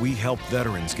 we help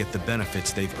veterans get the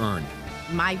benefits they've earned.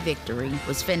 My victory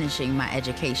was finishing my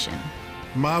education.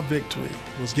 My victory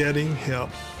was getting help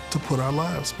to put our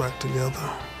lives back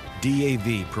together.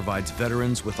 DAV provides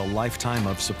veterans with a lifetime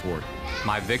of support.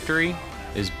 My victory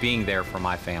is being there for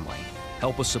my family.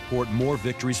 Help us support more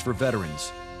victories for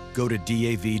veterans. Go to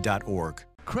DAV.org.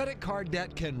 Credit card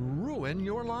debt can ruin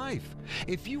your life.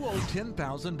 If you owe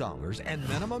 $10,000 and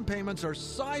minimum payments are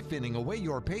siphoning away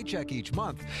your paycheck each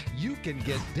month, you can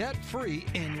get debt-free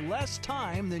in less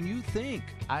time than you think.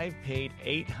 I've paid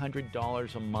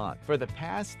 $800 a month for the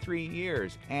past 3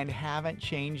 years and haven't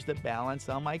changed the balance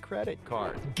on my credit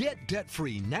card. Get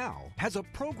debt-free now has a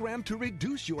program to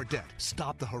reduce your debt,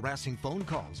 stop the harassing phone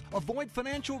calls, avoid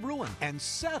financial ruin, and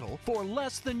settle for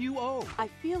less than you owe. I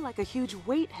feel like a huge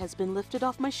weight has been lifted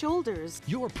off my shoulders.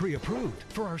 You're pre-approved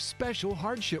for our special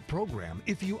hardship program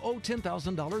if you owe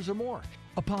 $10,000 or more.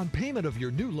 Upon payment of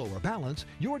your new lower balance,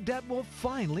 your debt will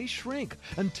finally shrink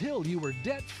until you are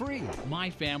debt-free. My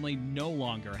family no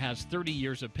longer has 30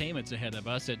 years of payments ahead of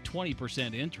us at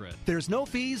 20% interest. There's no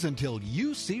fees until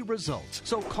you see results.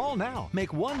 So call now,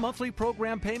 make one monthly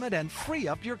program payment, and free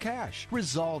up your cash.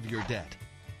 Resolve your debt.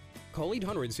 Call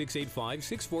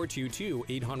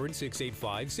 800-685-6422,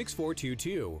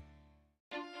 800-685-6422.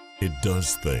 It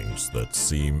does things that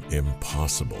seem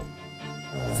impossible.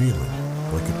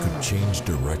 Feeling like it could change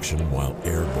direction while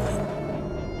airborne.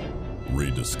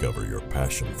 Rediscover your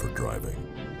passion for driving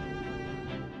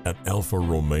at Alfa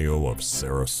Romeo of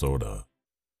Sarasota.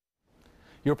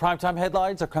 Your primetime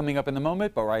headlines are coming up in a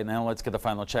moment, but right now let's get the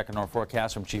final check on our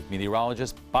forecast from Chief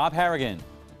Meteorologist Bob Harrigan.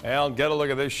 And get a look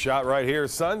at this shot right here.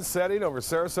 Sun setting over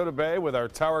Sarasota Bay with our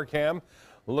tower cam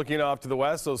looking off to the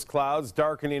west. Those clouds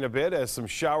darkening a bit as some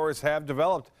showers have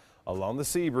developed along the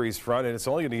sea breeze front, and it's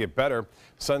only going to get better.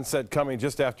 Sunset coming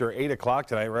just after 8 o'clock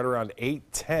tonight, right around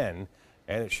 8:10,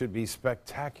 and it should be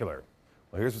spectacular.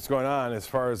 Well, here's what's going on as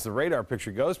far as the radar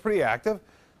picture goes. Pretty active.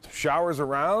 Some showers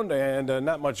around and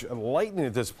not much lightning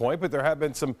at this point, but there have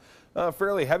been some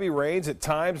fairly heavy rains at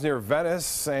times near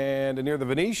Venice and near the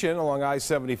Venetian along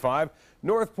I-75.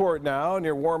 Northport now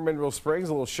near Warm Mineral Springs,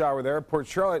 a little shower there. Port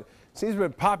Charlotte seems to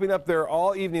have been popping up there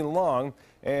all evening long,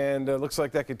 and looks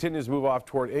like that continues to move off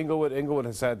toward Inglewood. Inglewood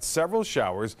has had several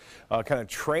showers kind of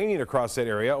training across that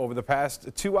area over the past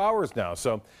 2 hours now.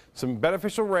 So some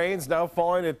beneficial rains now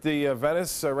falling at the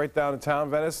Venice, right downtown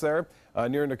Venice there,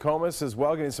 near Nokomis as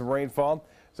well, getting some rainfall.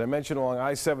 As I mentioned, along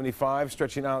I-75,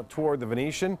 stretching out toward the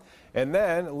Venetian. And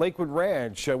then Lakewood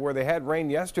Ranch, where they had rain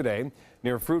yesterday,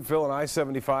 near Fruitville and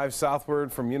I-75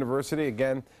 southward from University.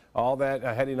 Again, all that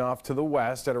heading off to the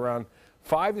west at around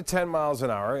 5 to 10 miles an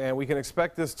hour. And we can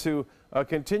expect this to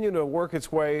continue to work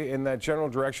its way in that general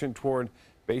direction toward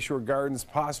Bayshore Gardens,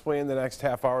 possibly in the next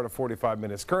half hour to 45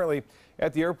 minutes. Currently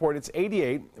at the airport, it's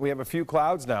 88. We have a few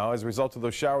clouds now as a result of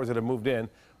those showers that have moved in.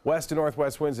 West to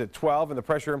northwest winds at 12, and the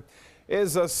pressure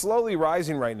is slowly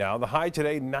rising right now. The high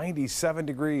today, 97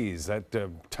 degrees. That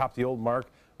topped the old mark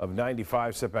of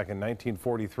 95 set back in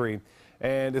 1943.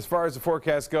 And as far as the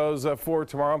forecast goes for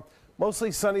tomorrow,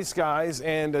 mostly sunny skies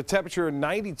and a temperature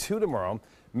 92 tomorrow,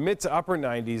 mid to upper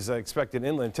 90s expected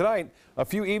inland. Tonight, a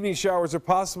few evening showers are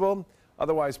possible.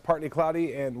 Otherwise, partly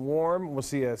cloudy and warm. We'll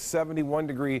see a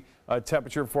 71-degree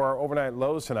temperature for our overnight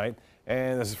lows tonight.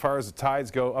 And as far as the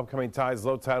tides go, upcoming tides,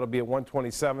 low tide will be at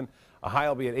 127. A high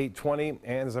will be at 8:20,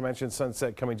 and as I mentioned,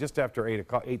 sunset coming just after 8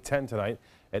 o'clock, 8:10 tonight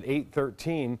at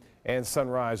 8:13, and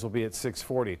sunrise will be at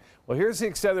 6:40. Well, here's the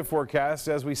extended forecast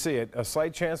as we see it. A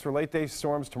slight chance for late-day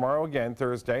storms tomorrow again,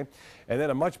 Thursday, and then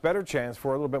a much better chance for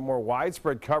a little bit more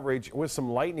widespread coverage with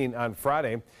some lightning on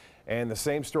Friday. And the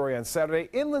same story on Saturday.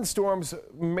 Inland storms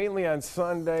mainly on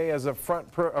Sunday as a front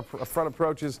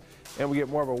approaches, and we get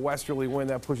more of a westerly wind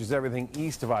that pushes everything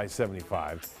east of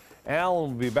I-75.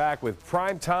 Alan will be back with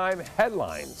primetime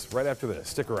headlines right after this.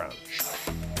 Stick around.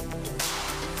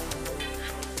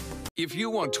 If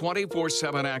you want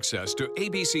 24/7 access to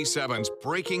ABC7's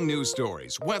breaking news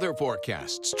stories, weather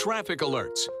forecasts, traffic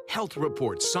alerts, health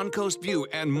reports, Suncoast View,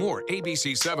 and more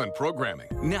ABC7 programming,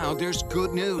 now there's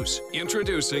good news.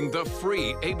 Introducing the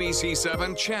free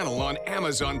ABC7 channel on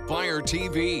Amazon Fire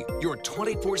TV. Your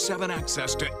 24/7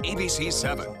 access to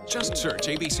ABC7. Just search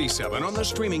ABC7 on the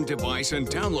streaming device and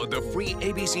download the free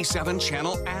ABC7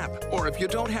 channel app. Or if you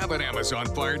don't have an Amazon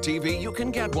Fire TV, you can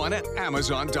get one at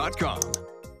Amazon.com.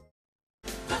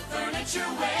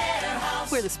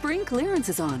 Where the spring clearance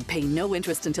is on. Pay no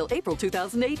interest until April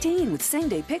 2018 with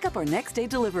same-day pickup or next-day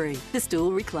delivery. This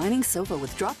dual reclining sofa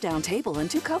with drop-down table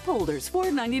and 2 cup holders,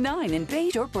 $4.99 in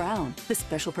beige or brown. The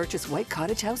special purchase white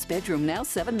cottage house bedroom, now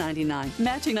 $7.99.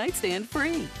 Matching nightstand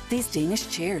free. These Danish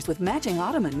chairs with matching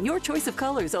ottoman, your choice of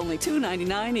colors, only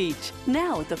 $2.99 each.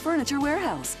 Now at the Furniture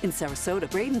Warehouse in Sarasota,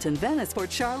 Bradenton, Venice,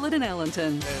 Port Charlotte, and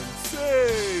Ellenton. And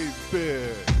save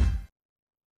big.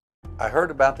 I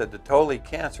heard about the Dotoli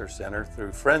Cancer Center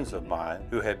through friends of mine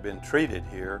who had been treated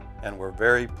here and were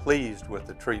very pleased with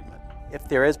the treatment. If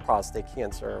there is prostate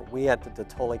cancer, we at the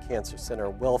Dotoli Cancer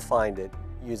Center will find it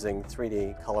using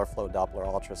 3D color flow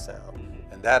Doppler ultrasound.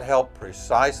 And that helped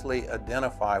precisely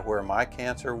identify where my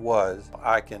cancer was.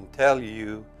 I can tell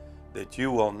you that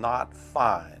you will not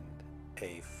find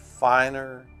a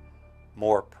finer,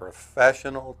 more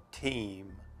professional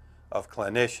team of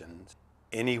clinicians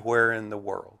anywhere in the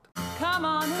world. Come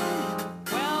on in,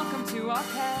 welcome to our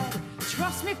pad.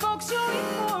 Trust me folks, you'll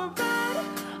eat more bread.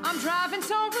 I'm driving,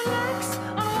 so relax.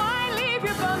 Unwind, leave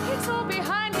your buckets all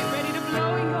behind. Get ready to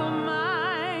blow your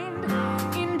mind.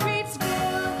 In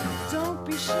Batesville, don't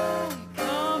be shy.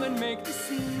 Come and make the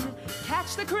scene.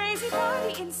 Catch the the crazy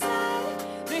party inside.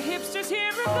 The hipsters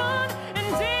here are gone,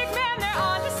 and dig, man, they're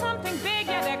on to something big.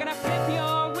 Yeah, they're gonna flip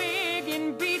your wig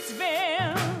in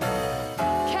Beatsville.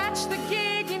 Catch the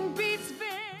gig in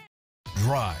Beatsville.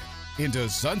 Drive into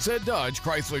Sunset Dodge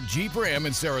Chrysler Jeep Ram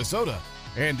in Sarasota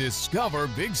and discover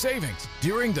big savings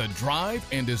during the Drive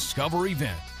and Discover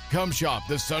event. Come shop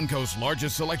the Suncoast's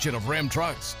largest selection of Ram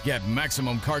trucks. Get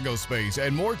maximum cargo space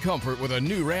and more comfort with a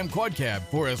new Ram Quad Cab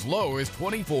for as low as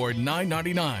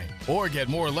 $24,999. Or get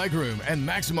more legroom and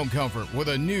maximum comfort with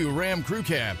a new Ram Crew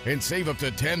Cab and save up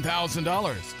to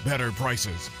 $10,000. Better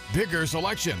prices, bigger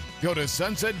selection. Go to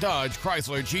Sunset Dodge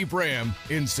Chrysler Jeep Ram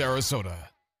in Sarasota.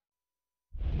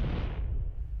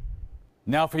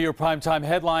 Now for your primetime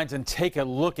headlines, and take a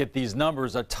look at these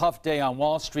numbers. A tough day on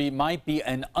Wall Street might be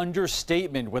an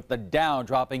understatement, with the Dow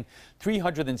dropping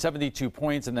 372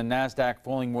 points and the NASDAQ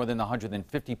falling more than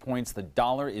 150 points. The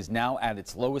dollar is now at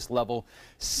its lowest level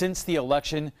since the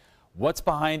election. What's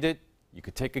behind it? You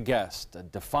could take a guess. A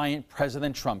defiant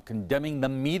President Trump condemning the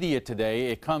media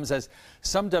today. It comes as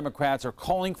some Democrats are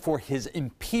calling for his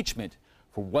impeachment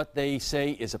for what they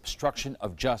say is obstruction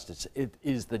of justice. It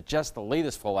is just the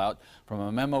latest fallout from a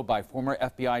memo by former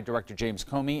FBI Director James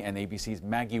Comey, and ABC's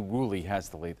Maggie Rulli has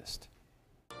the latest.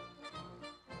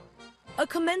 A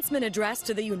commencement address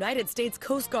to the United States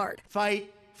Coast Guard.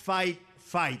 Fight, fight,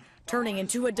 fight. Turning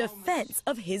into a defense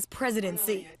of his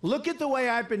presidency. Look at the way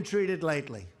I've been treated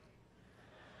lately,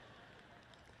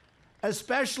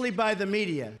 especially by the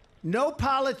media. No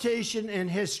politician in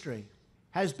history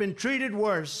has been treated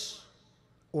worse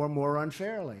or more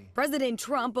unfairly. President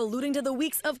Trump alluding to the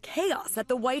weeks of chaos at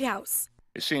the White House.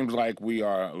 It seems like we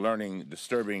are learning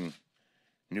disturbing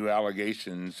new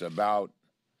allegations about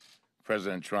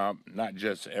President Trump, not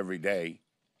just every day,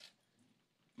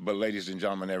 but, ladies and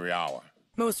gentlemen, every hour.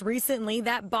 Most recently,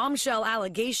 that bombshell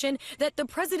allegation that the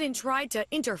president tried to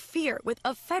interfere with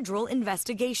a federal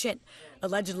investigation,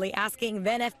 allegedly asking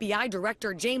then FBI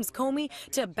Director James Comey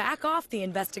to back off the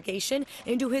investigation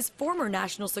into his former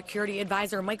National Security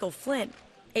Advisor Michael Flynn.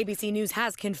 ABC News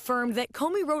has confirmed that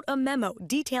Comey wrote a memo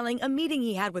detailing a meeting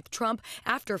he had with Trump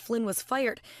after Flynn was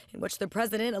fired, in which the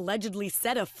president allegedly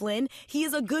said of Flynn, "He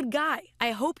is a good guy.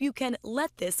 I hope you can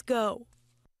let this go."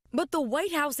 But the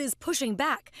White House is pushing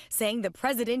back, saying the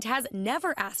president has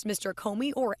never asked Mr.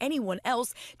 Comey or anyone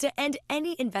else to end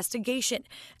any investigation,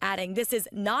 adding this is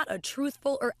not a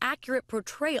truthful or accurate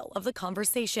portrayal of the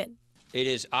conversation. It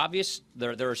is obvious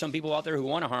there are some people out there who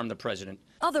want to harm the president.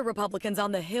 Other Republicans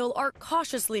on the Hill are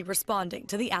cautiously responding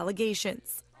to the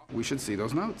allegations. We should see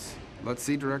those notes. Let's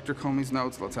see Director Comey's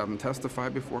notes. Let's have him testify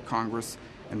before Congress.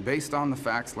 And based on the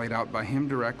facts laid out by him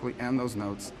directly and those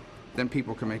notes, then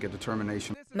people can make a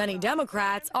determination. Many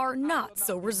Democrats are not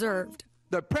so reserved.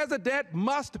 The president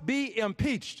must be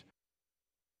impeached.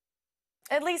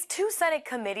 At least 2 Senate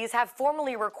committees have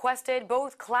formally requested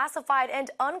both classified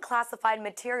and unclassified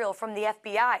material from the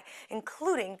FBI,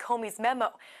 including Comey's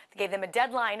memo. They gave them a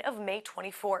deadline of May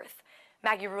 24th.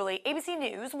 Maggie Rulli, ABC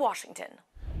News, Washington.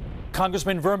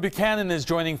 Congressman Vern Buchanan is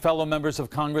joining fellow members of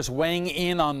Congress weighing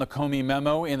in on the Comey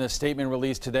memo. In a statement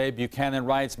released today, Buchanan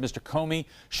writes, Mr. Comey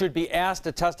should be asked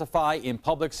to testify in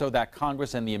public so that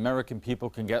Congress and the American people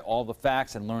can get all the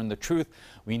facts and learn the truth.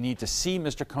 We need to see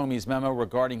Mr. Comey's memo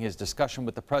regarding his discussion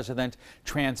with the president.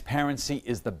 Transparency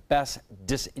is the best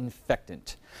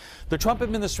disinfectant. The Trump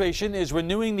administration is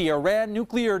renewing the Iran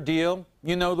nuclear deal.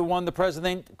 You know, the one the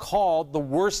president called the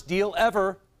worst deal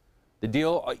ever. The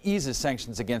deal eases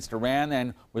sanctions against Iran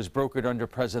and was brokered under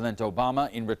President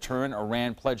Obama. In return,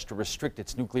 Iran pledged to restrict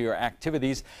its nuclear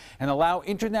activities and allow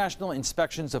international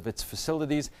inspections of its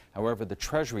facilities. However, the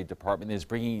Treasury Department is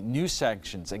bringing new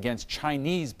sanctions against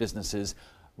Chinese businesses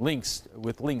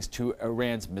with links to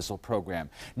Iran's missile program.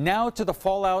 Now to the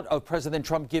fallout of President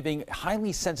Trump giving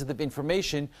highly sensitive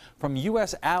information from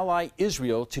U.S. ally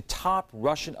Israel to top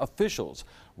Russian officials.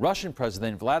 Russian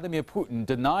President Vladimir Putin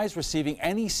denies receiving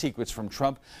any secrets from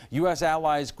Trump. U.S.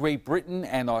 allies Great Britain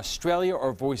and Australia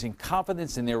are voicing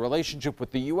confidence in their relationship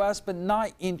with the U.S., but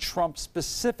not in Trump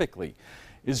specifically.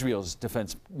 Israel's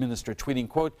defense minister tweeting,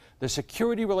 quote, the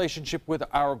security relationship with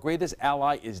our greatest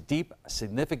ally is deep,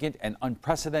 significant, and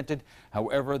unprecedented.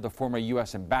 However, the former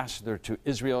U.S. ambassador to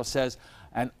Israel says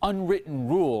an unwritten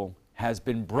rule has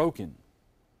been broken.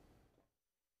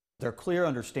 There are clear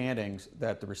understandings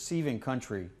that the receiving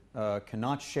country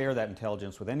cannot share that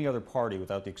intelligence with any other party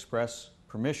without the express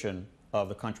permission of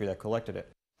the country that collected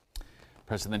it.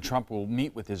 President Trump will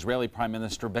meet with Israeli Prime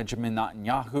Minister Benjamin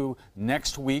Netanyahu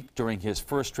next week during his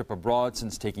first trip abroad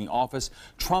since taking office.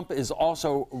 Trump is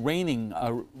also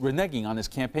reneging on his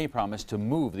campaign promise to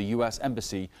move the U.S.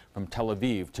 Embassy from Tel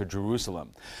Aviv to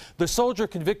Jerusalem. The soldier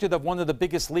convicted of one of the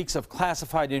biggest leaks of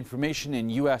classified information in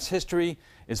U.S. history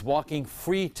is walking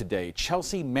free today.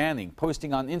 Chelsea Manning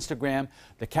posting on Instagram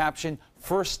the caption,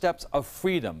 "First steps of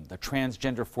freedom." The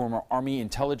transgender former Army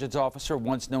intelligence officer,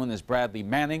 once known as Bradley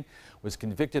Manning, was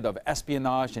convicted of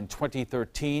espionage in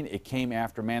 2013. It came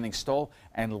after Manning stole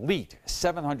and leaked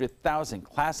 700,000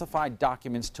 classified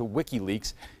documents to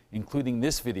WikiLeaks, including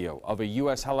this video of a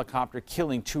U.S. helicopter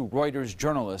killing 2 Reuters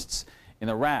journalists in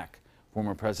Iraq.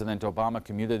 Former President Obama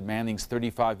commuted Manning's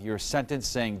 35-year sentence,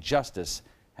 saying justice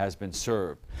has been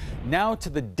served. Now to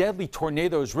the deadly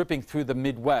tornadoes ripping through the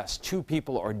Midwest. 2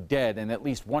 people are dead and at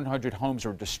least 100 homes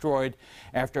are destroyed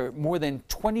after more than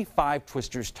 25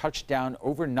 twisters touched down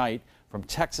overnight from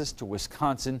Texas to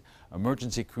Wisconsin.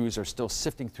 Emergency crews are still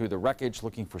sifting through the wreckage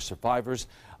looking for survivors.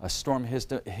 A storm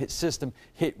system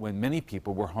hit when many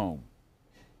people were home.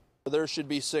 There should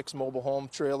be 6 mobile home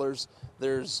trailers.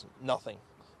 There's nothing.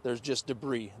 There's just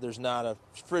debris. There's not a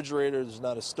refrigerator, there's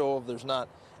not a stove, there's not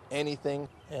anything,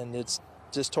 and it's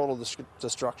just total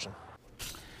destruction.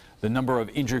 The number of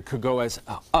injured could go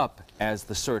up as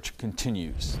the search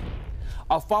continues.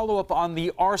 A follow-up on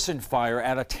the arson fire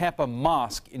at a Tampa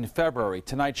mosque in February.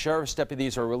 Tonight, sheriff's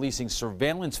deputies are releasing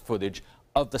surveillance footage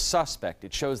of the suspect.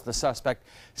 It shows the suspect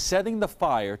setting the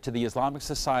fire to the Islamic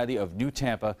Society of New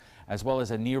Tampa, as well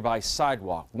as a nearby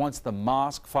sidewalk. Once the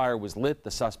mosque fire was lit,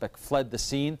 the suspect fled the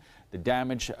scene.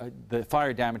 The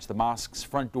fire damaged the mosque's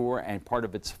front door and part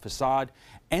of its facade.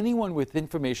 Anyone with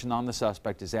information on the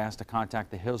suspect is asked to contact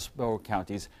the Hillsborough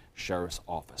County's Sheriff's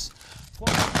Office.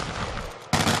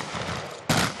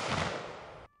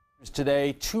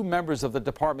 Today, 2 members of the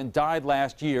department died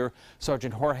last year.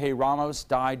 Sergeant Jorge Ramos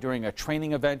died during a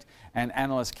training event, and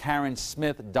analyst Karen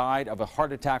Smith died of a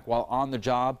heart attack while on the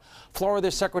job.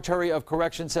 Florida's Secretary of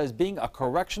Corrections says being a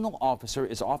correctional officer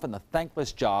is often a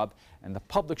thankless job, and the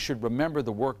public should remember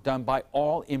the work done by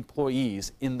all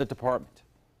employees in the department.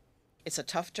 It's a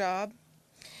tough job,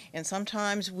 and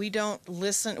sometimes we don't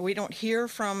hear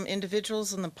from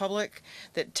individuals in the public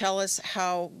that tell us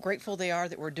how grateful they are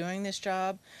that we're doing this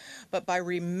job. But by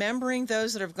remembering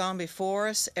those that have gone before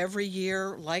us every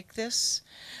year like this,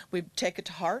 we take it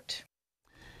to heart.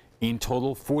 In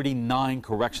total, 49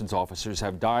 corrections officers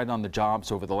have died on the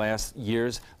jobs over the last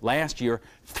years. Last year,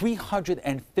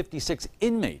 356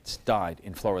 inmates died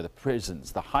in Florida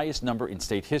prisons, the highest number in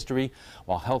state history.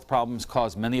 While health problems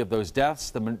caused many of those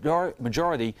deaths, the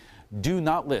majority do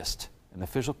not list an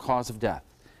official cause of death.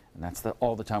 And that's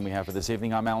all the time we have for this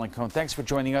evening. I'm Alan Cohn. Thanks for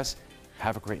joining us.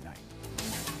 Have a great night.